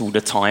righteous all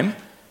the time.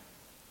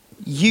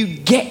 You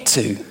get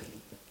to.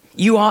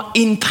 You are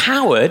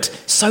empowered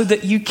so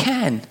that you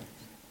can.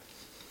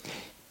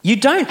 You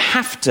don't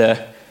have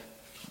to.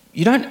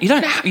 You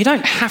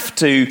don't have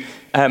to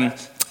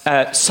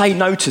say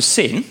no to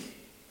sin.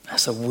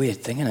 That's a weird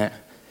thing, isn't it?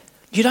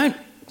 You don't.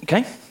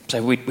 Okay,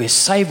 so we're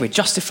saved. We're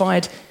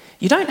justified.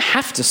 You don't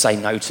have to say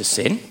no to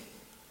sin.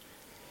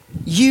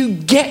 You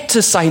get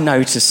to say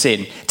no to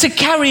sin. To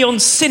carry on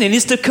sinning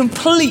is to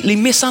completely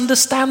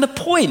misunderstand the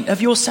point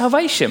of your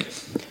salvation.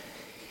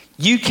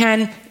 We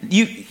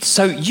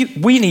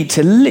need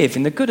to live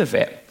in the good of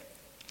it.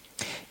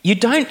 You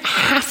don't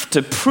have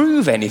to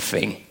prove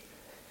anything.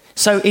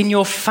 So in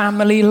your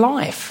family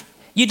life,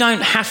 you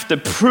don't have to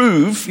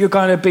prove you're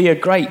going to be a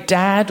great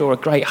dad or a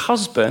great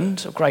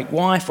husband, a great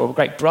wife or a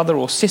great brother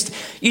or sister.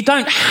 You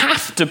don't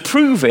have to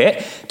prove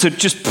it to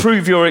just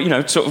prove you're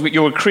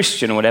a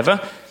Christian or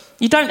whatever.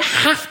 You don't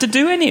have to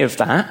do any of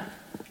that,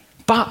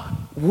 but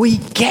we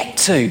get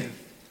to.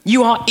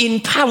 You are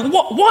empowered.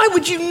 Why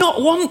would you not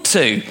want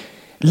to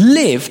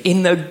live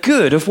in the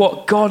good of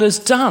what God has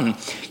done?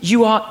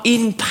 You are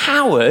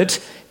empowered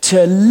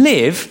to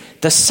live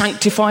the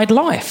sanctified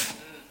life.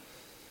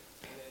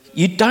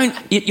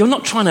 You're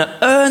not trying to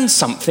earn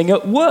something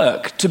at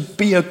work to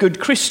be a good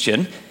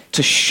Christian,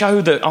 to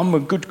show that I'm a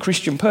good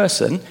Christian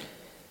person.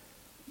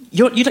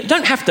 You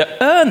don't have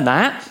to earn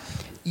that.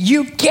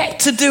 You get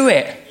to do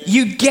it.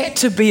 You get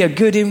to be a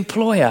good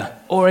employer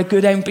or a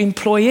good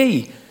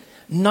employee,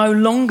 no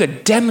longer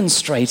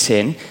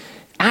demonstrating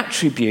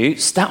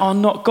attributes that are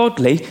not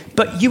godly,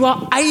 but you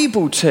are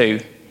able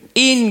to,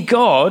 in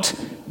God,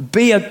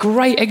 be a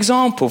great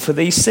example for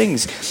these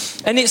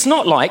things. And it's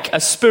not like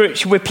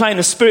we're playing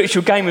a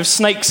spiritual game of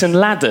snakes and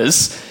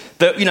ladders,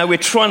 that we're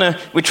trying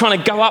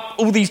to go up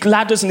all these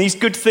ladders and these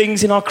good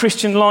things in our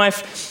Christian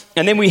life,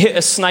 and then we hit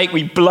a snake,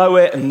 we blow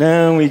it, and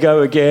now we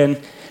go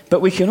again. But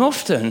we can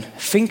often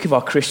think of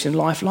our Christian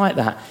life like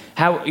that.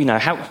 How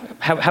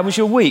was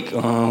your week?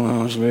 Oh,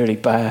 it was really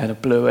bad. I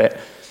blew it.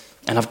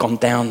 And I've gone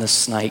down the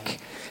snake.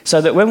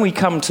 So that when we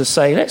come to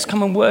say, let's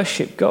come and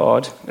worship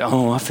God.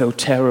 Oh, I feel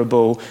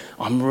terrible.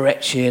 I'm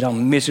wretched.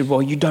 I'm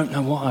miserable. You don't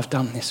know what I've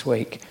done this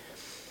week.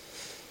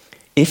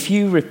 If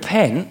you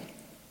repent,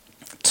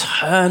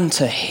 turn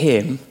to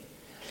him,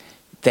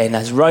 then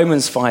as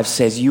Romans 5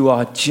 says, you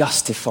are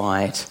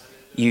justified.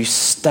 You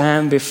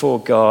stand before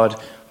God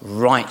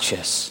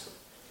righteous.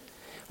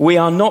 We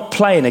are not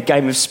playing a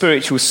game of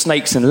spiritual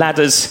snakes and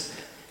ladders.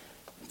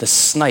 The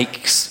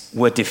snakes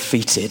were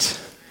defeated,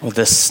 or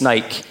the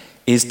snake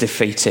is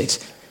defeated.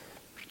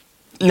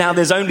 Now,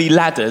 there's only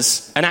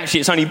ladders, and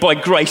actually it's only by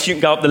grace you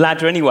can go up the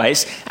ladder anyway.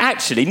 It's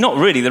actually not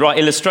really the right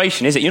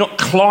illustration, is it? You're not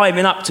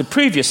climbing up to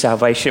prove your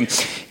salvation.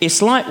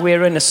 It's like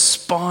we're in a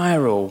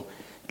spiral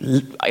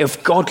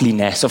of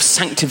godliness, of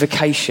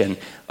sanctification,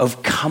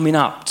 of coming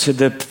up to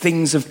the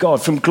things of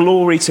God, from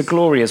glory to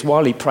glory, as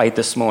Wiley prayed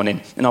this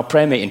morning in our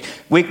prayer meeting.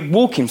 We're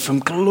walking from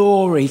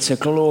glory to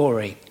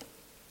glory.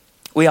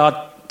 We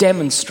are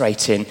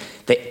demonstrating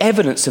the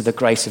evidence of the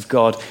grace of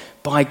God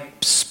by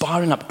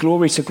spiraling up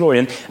glory to glory.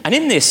 And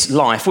in this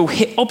life, we'll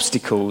hit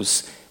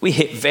obstacles. We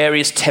hit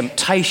various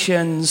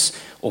temptations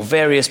or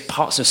various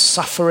parts of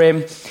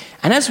suffering.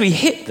 And as we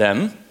hit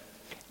them,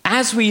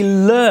 as we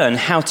learn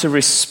how to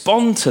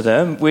respond to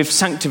them with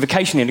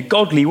sanctification in a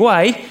godly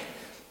way,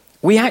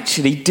 we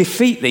actually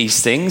defeat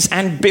these things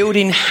and build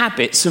in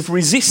habits of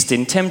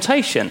resisting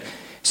temptation.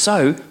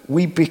 So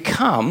we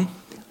become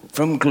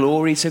from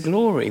glory to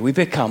glory. We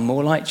become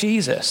more like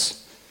Jesus.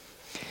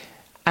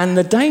 And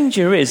the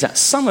danger is that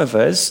some of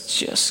us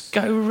just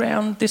go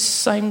around this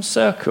same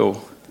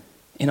circle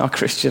in our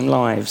Christian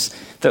lives,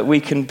 that we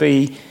can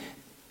be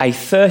a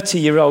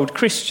 30-year-old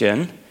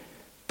Christian,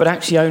 but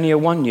actually only a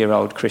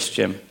 1-year-old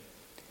Christian,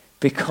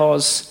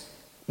 because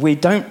we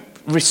don't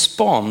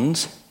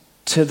respond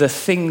to the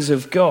things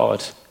of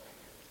God,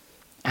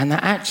 and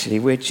that actually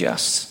we're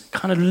just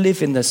kind of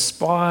living the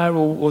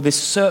spiral or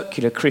this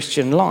circular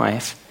Christian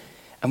life,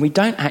 and we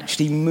don't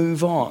actually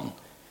move on.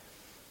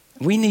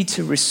 We need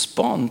to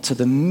respond to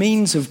the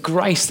means of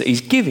grace that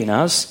he's giving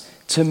us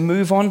to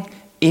move on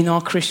in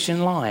our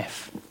Christian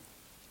life.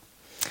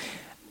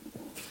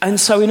 And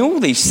so in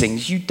all these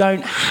things, you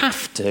don't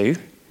have to,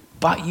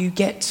 but you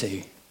get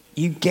to.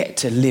 You get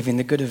to live in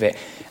the good of it.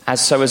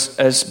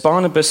 As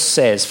Barnabas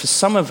says, for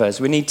some of us,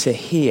 we need to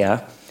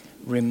hear,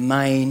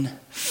 remain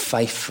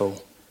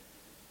faithful.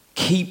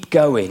 Keep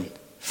going.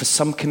 For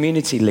some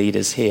community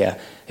leaders here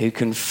who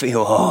can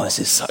feel, this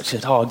is such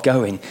a hard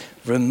going,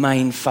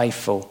 remain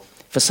faithful.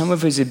 For some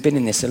of us who've been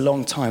in this a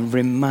long time,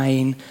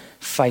 remain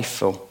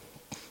faithful.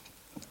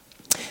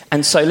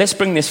 And so let's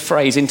bring this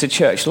phrase into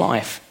church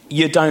life.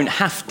 You don't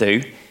have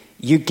to,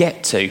 you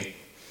get to.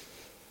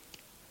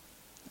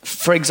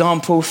 For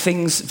example,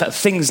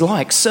 things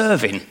like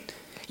serving.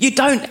 You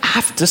don't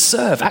have to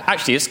serve.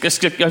 Actually, let's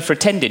go for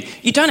attending.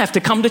 You don't have to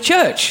come to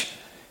church.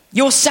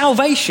 Your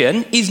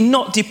salvation is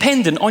not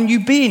dependent on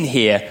you being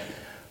here.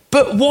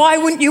 But why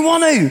wouldn't you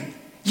want to?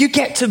 You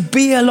get to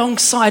be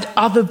alongside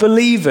other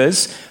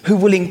believers who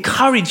will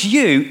encourage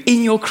you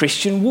in your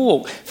Christian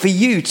walk, for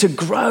you to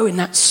grow in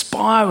that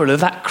spiral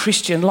of that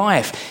Christian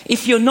life.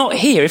 If you're not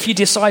here, if you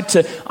decide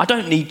I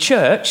don't need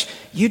church,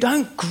 you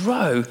don't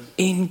grow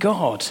in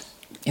God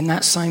in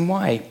that same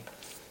way.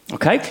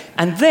 Okay?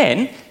 And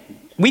then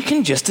we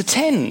can just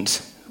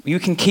attend. You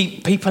can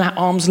keep people at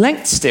arm's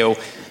length still.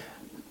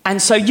 And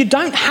so you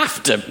don't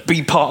have to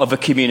be part of a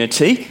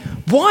community.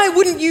 Why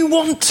wouldn't you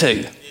want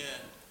to?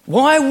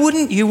 Why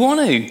wouldn't you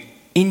want to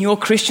in your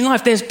Christian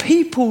life? There's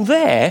people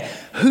there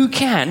who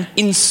can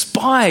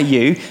inspire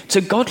you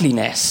to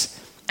godliness.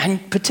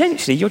 And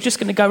potentially you're just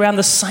going to go around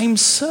the same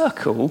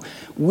circle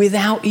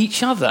without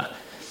each other.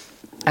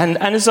 And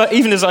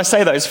even as I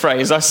say those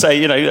phrases, I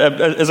say,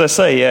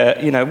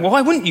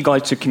 why wouldn't you go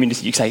to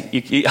community? You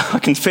say, I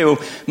can feel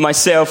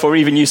myself, or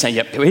even you saying,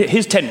 yep,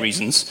 here's 10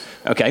 reasons.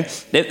 Okay,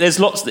 there's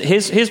lots.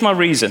 Here's my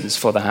reasons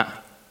for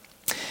that.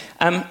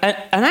 And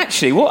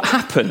actually, what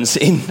happens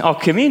in our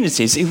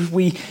communities if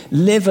we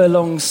live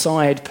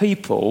alongside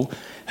people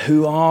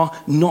who are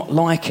not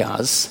like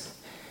us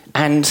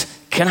and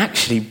can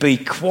actually be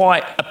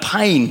quite a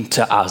pain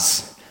to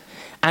us.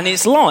 And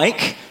it's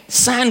like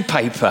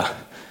sandpaper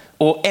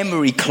or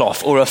emery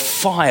cloth or a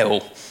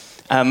file.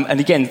 And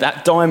again,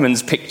 that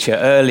diamonds picture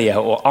earlier,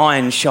 or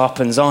iron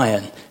sharpens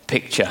iron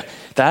picture.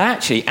 That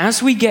actually,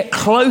 as we get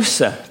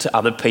closer to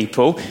other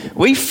people,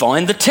 we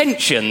find the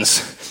tensions.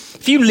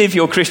 If you live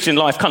your Christian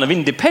life kind of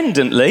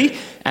independently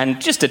and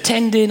just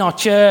attending our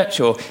church,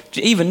 or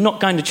even not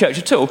going to church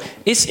at all,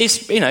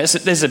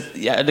 there's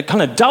a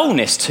kind of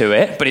dullness to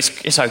it, but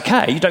it's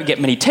okay. You don't get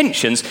many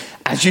tensions.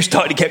 As you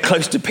start to get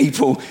close to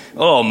people,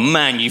 oh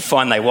man, you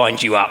find they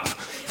wind you up.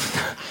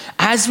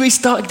 As we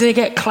start to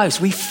get close,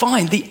 we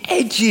find the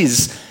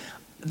edges.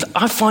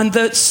 I find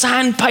the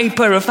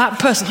sandpaper of that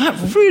person,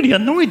 that really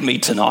annoyed me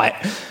tonight.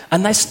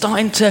 And they're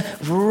starting to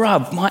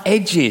rub my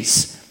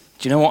edges.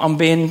 Do you know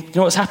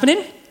what's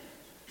happening?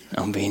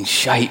 I'm being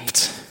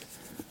shaped.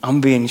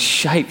 I'm being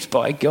shaped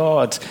by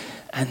God.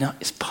 And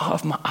it's part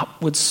of my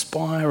upward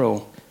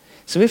spiral.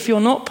 So if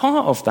you're not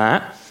part of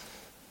that,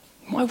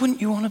 why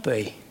wouldn't you want to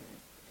be?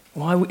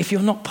 Why, if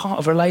you're not part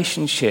of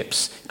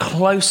relationships,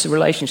 closer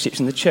relationships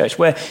in the church,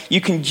 where you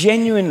can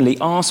genuinely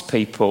ask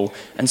people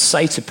and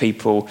say to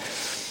people,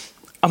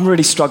 I'm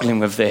really struggling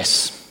with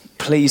this.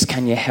 Please,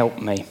 can you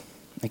help me?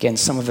 Again,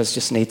 some of us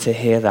just need to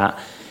hear that.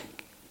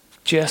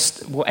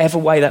 Just whatever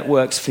way that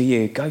works for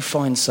you, go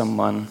find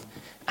someone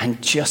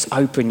and just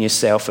open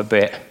yourself a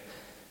bit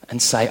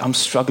and say, I'm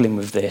struggling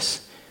with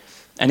this.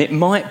 And it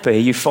might be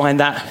you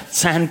find that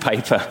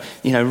sandpaper,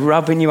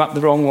 rubbing you up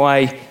the wrong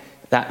way.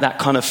 that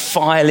kind of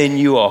filing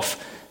you off.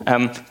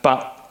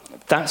 But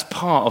that's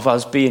part of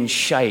us being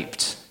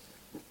shaped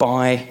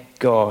by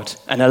God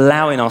and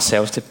allowing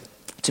ourselves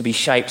to be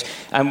shaped.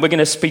 And we're going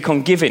to speak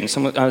on giving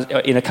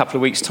in a couple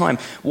of weeks' time.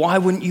 Why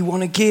wouldn't you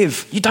want to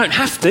give? You don't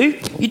have to.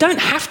 You don't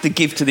have to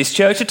give to this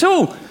church at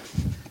all.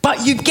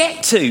 But you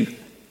get to.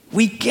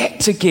 We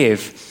get to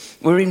give.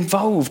 We're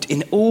involved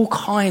in all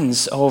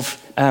kinds of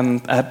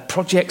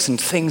projects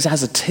and things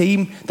as a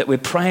team that we're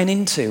praying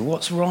into.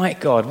 What's right,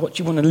 God? What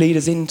do you want to lead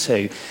us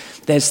into?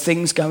 There's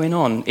things going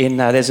on.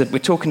 We're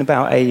talking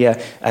about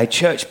a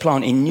church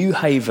plant in New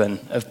Haven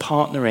of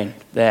partnering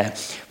there.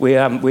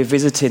 We're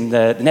visiting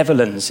the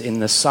Netherlands in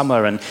the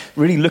summer and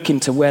really looking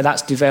to where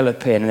that's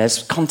developing. And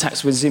there's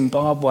contacts with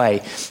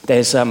Zimbabwe.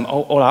 There's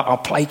all our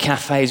play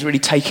cafes really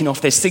taking off.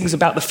 There's things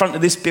about the front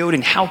of this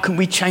building. How can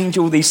we change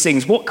all these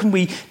things? What can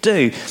we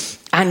do?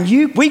 And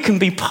we can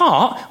be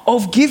part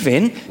of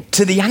giving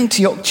to the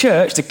Antioch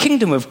church, the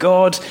kingdom of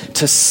God,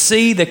 to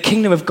see the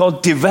kingdom of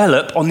God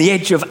develop on the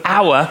edge of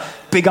our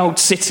big old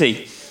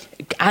city.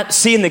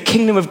 Seeing the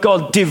kingdom of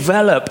God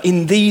develop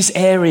in these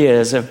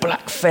areas of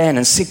Blackfen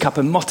and Sidcup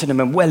and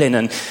Mottingham and Welling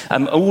and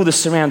all the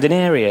surrounding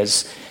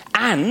areas.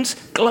 And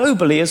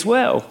globally as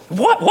well.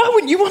 Why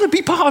wouldn't you want to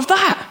be part of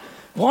that?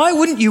 Why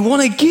wouldn't you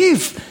want to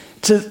give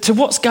to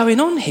what's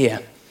going on here?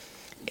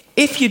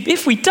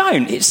 If we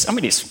don't, it's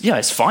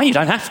fine, you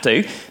don't have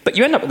to, but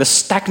you end up with a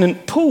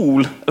stagnant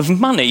pool of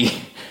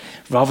money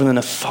rather than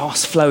a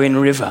fast-flowing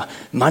river.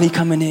 Money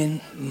coming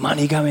in,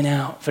 money going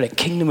out for the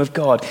kingdom of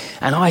God.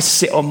 And I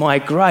sit on my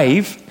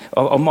grave,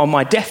 on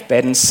my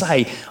deathbed and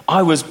say,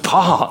 I was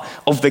part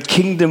of the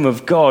kingdom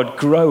of God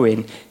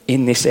growing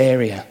in this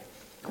area.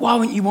 Why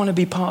wouldn't you want to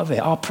be part of it?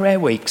 Our prayer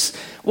weeks.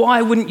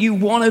 Why wouldn't you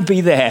want to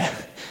be there?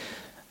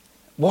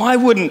 Why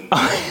wouldn't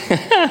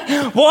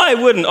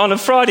on a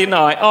Friday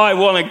night I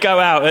want to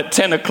go out at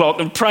 10 o'clock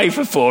and pray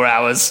for 4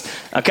 hours?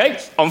 Okay?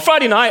 On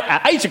Friday night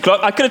at 8 o'clock,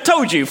 I could have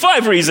told you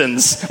 5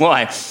 reasons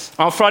why.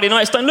 Our Friday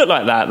nights don't look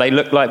like that. They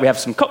look like we have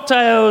some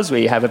cocktails,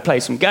 we play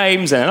some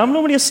games, and I'm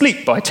normally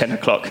asleep by 10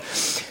 o'clock.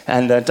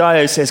 And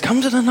Dio says,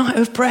 come to the night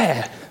of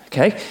prayer.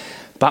 Okay?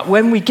 But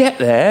when we get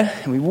there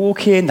and we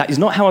walk in, that is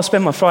not how I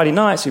spend my Friday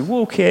nights. We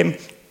walk in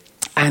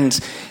and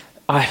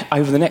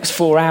over the next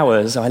 4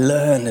 hours, I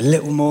learn a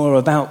little more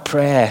about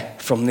prayer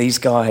from these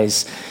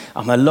guys.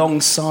 I'm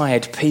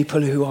alongside people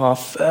who are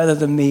further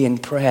than me in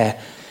prayer.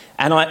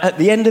 And at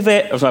the end of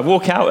it, as I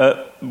walk out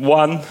at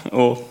 1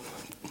 or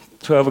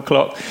 12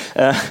 o'clock,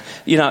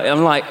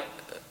 I'm like,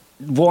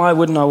 why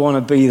wouldn't I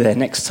want to be there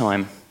next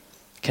time?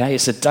 Okay,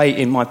 it's a date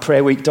in my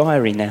prayer week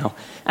diary now.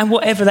 And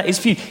whatever that is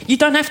for you, you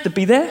don't have to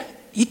be there.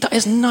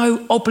 There's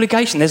no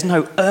obligation. There's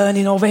no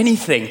earning of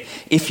anything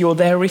if you're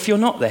there or if you're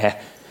not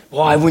there.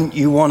 Why wouldn't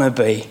you want to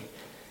be?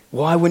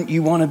 Why wouldn't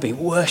you want to be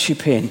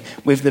worshipping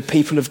with the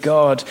people of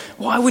God?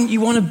 Why wouldn't you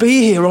want to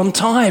be here on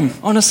time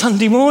on a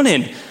Sunday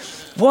morning?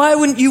 Why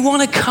wouldn't you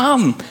want to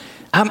come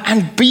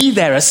and be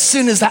there as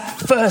soon as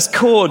that first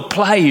chord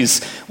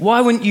plays?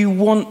 Why wouldn't you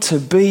want to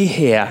be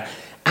here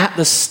at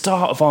the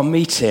start of our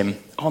meeting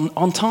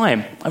on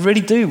time? I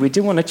really do. We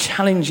do want to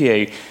challenge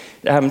you.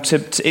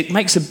 It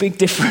makes a big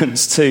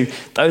difference to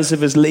those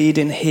of us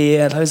leading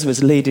here, those of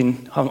us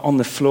leading on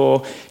the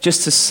floor,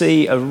 just to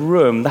see a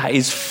room that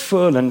is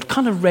full and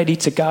kind of ready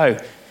to go.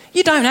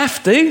 You don't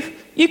have to.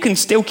 You can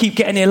still keep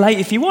getting here late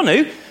if you want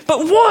to,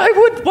 but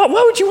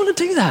why would you want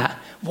to do that?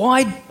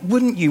 Why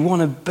wouldn't you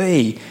want to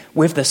be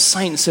with the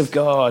saints of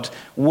God,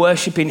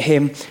 worshipping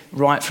him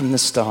right from the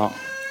start?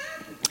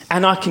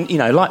 And I can,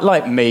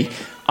 like me,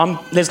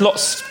 there's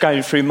lots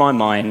going through my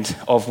mind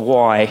of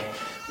why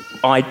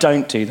I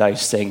don't do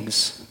those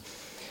things.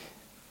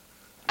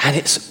 And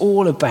it's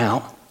all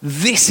about,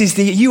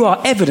 you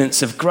are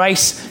evidence of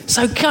grace,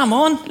 so come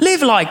on,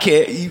 live like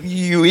it,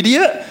 you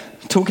idiot.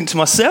 I'm talking to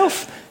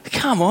myself.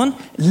 Come on,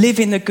 live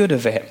in the good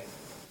of it.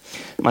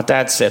 My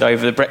dad said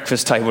over the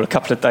breakfast table a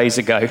couple of days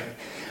ago,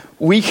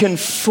 we can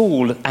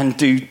fall and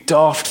do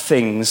daft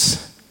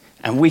things,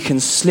 and we can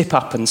slip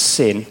up and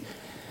sin,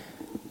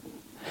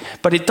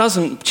 but it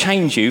doesn't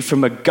change you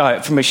from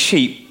a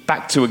sheep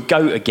back to a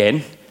goat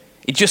again.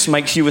 It just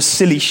makes you a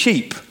silly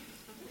sheep.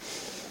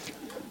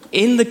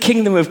 In the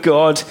kingdom of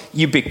God,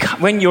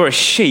 when you're a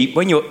sheep,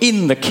 when you're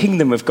in the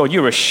kingdom of God,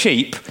 you're a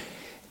sheep.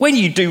 When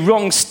you do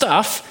wrong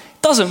stuff,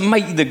 it doesn't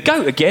make you the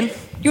goat again.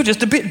 You're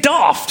just a bit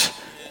daft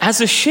as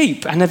a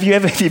sheep. And if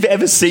you've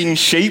ever seen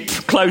sheep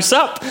close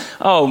up,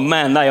 oh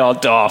man, they are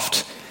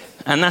daft.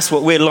 And that's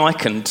what we're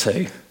likened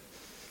to.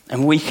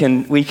 And we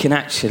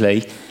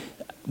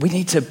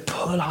need to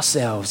pull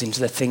ourselves into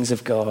the things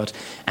of God.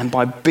 And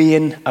by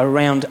being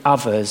around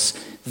others,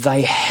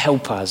 they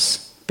help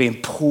us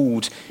being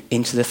pulled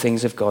into the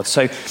things of God.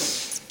 So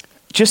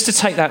just to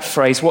take that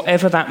phrase,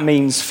 whatever that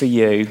means for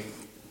you,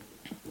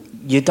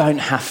 you don't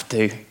have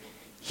to,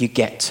 you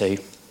get to.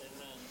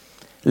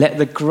 Let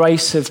the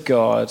grace of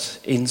God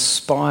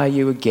inspire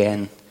you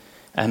again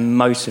and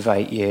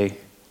motivate you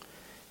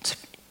to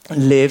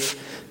live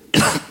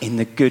in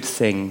the good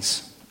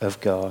things of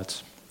God.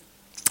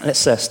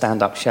 Let's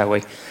stand up, shall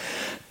we?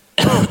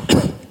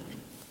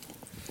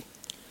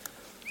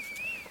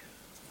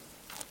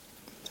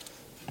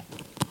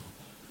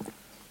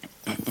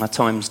 Our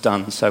time's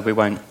done, so we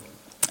won't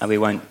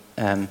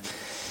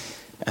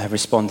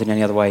respond in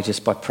any other way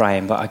just by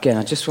praying. But again,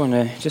 I just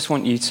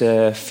want you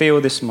to feel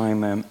this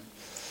moment.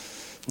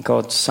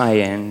 God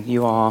saying,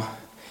 you are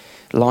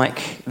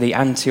like the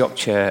Antioch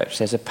church.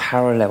 There's a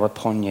parallel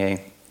upon you.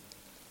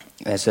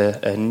 There's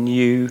a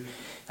new,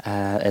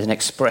 there's an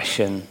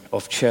expression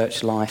of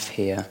church life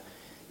here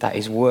that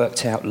is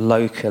worked out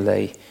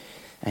locally.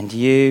 And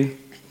you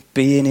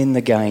being in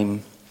the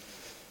game,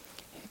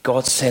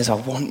 God says, I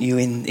want you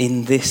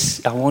in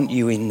this. I want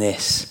you in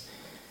this.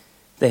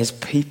 There's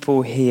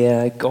people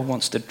here. God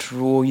wants to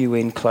draw you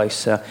in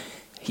closer.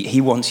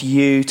 He wants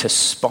you to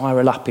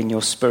spiral up in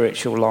your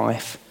spiritual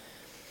life.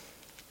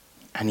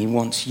 And he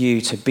wants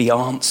you to be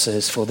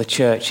answers for the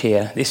church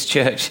here. This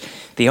church,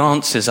 the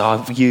answers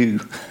are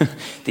you.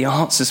 The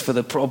answers for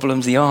the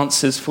problems, the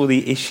answers for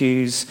the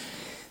issues,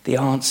 the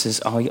answers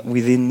are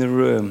within the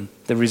room.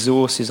 The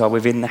resources are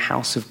within the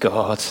house of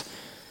God.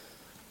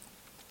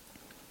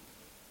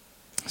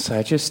 So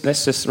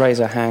let's just raise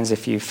our hands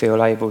if you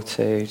feel able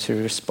to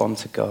respond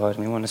to God.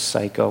 We want to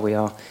say, God, we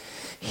are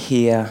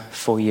here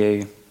for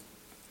you.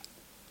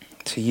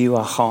 To you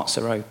our hearts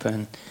are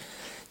open.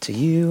 To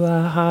you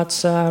our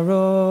hearts are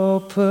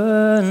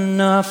open.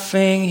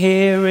 Nothing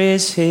here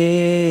is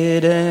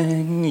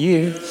hidden.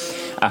 You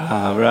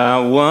are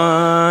our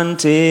one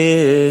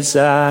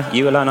desire.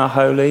 You alone are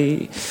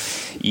holy.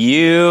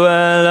 You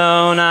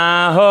alone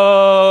are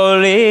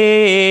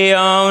holy.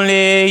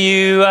 Only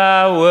you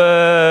are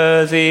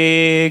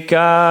worthy,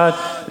 God.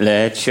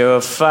 Let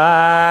your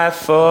fire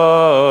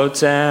fall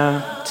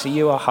down. To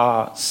you our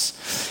hearts.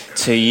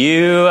 To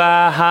you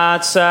our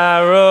hearts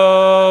are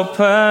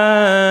open.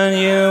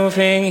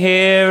 Nothing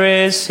here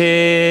is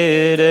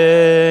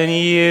hidden.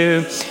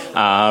 You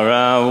are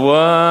our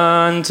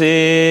one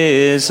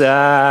desire.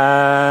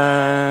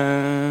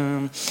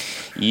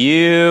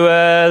 You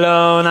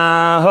alone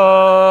are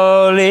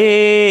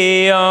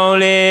holy.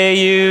 Only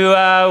you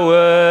are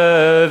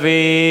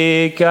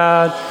worthy,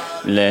 God.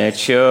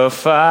 Let your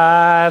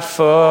fire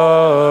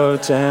fall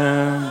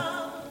down.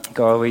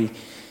 God, we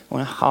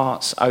want our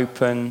hearts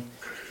open,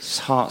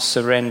 hearts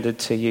surrendered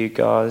to you,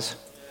 God.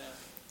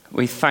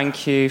 We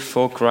thank you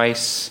for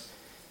grace.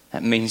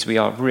 That means we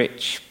are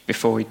rich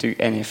before we do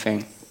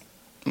anything.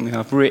 We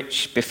are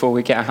rich before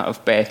we get out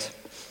of bed.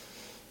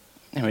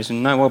 There is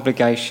no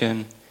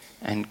obligation,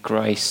 and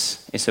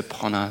grace is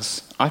upon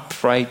us. I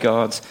pray,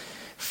 God,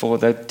 for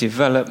the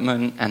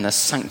development and the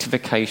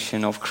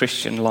sanctification of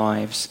Christian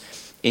lives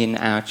in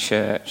our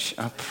church.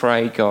 I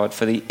pray, God,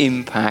 for the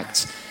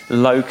impact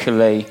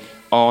locally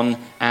on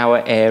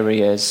our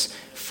areas,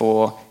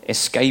 for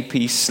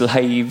escapee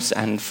slaves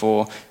and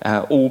for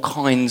all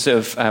kinds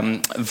of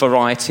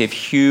variety of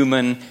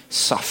human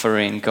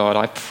suffering. God,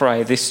 I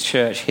pray this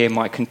church here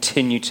might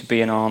continue to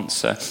be an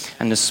answer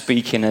and a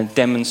speaking and a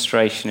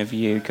demonstration of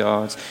you,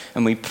 God.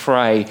 And we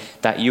pray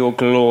that your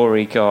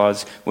glory,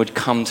 God, would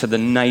come to the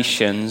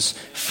nations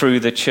through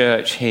the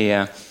church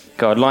here,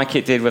 God, like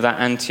it did with that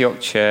Antioch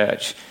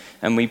church.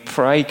 And we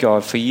pray,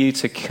 God, for you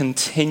to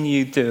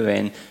continue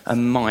doing a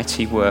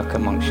mighty work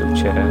amongst your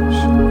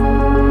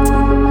church.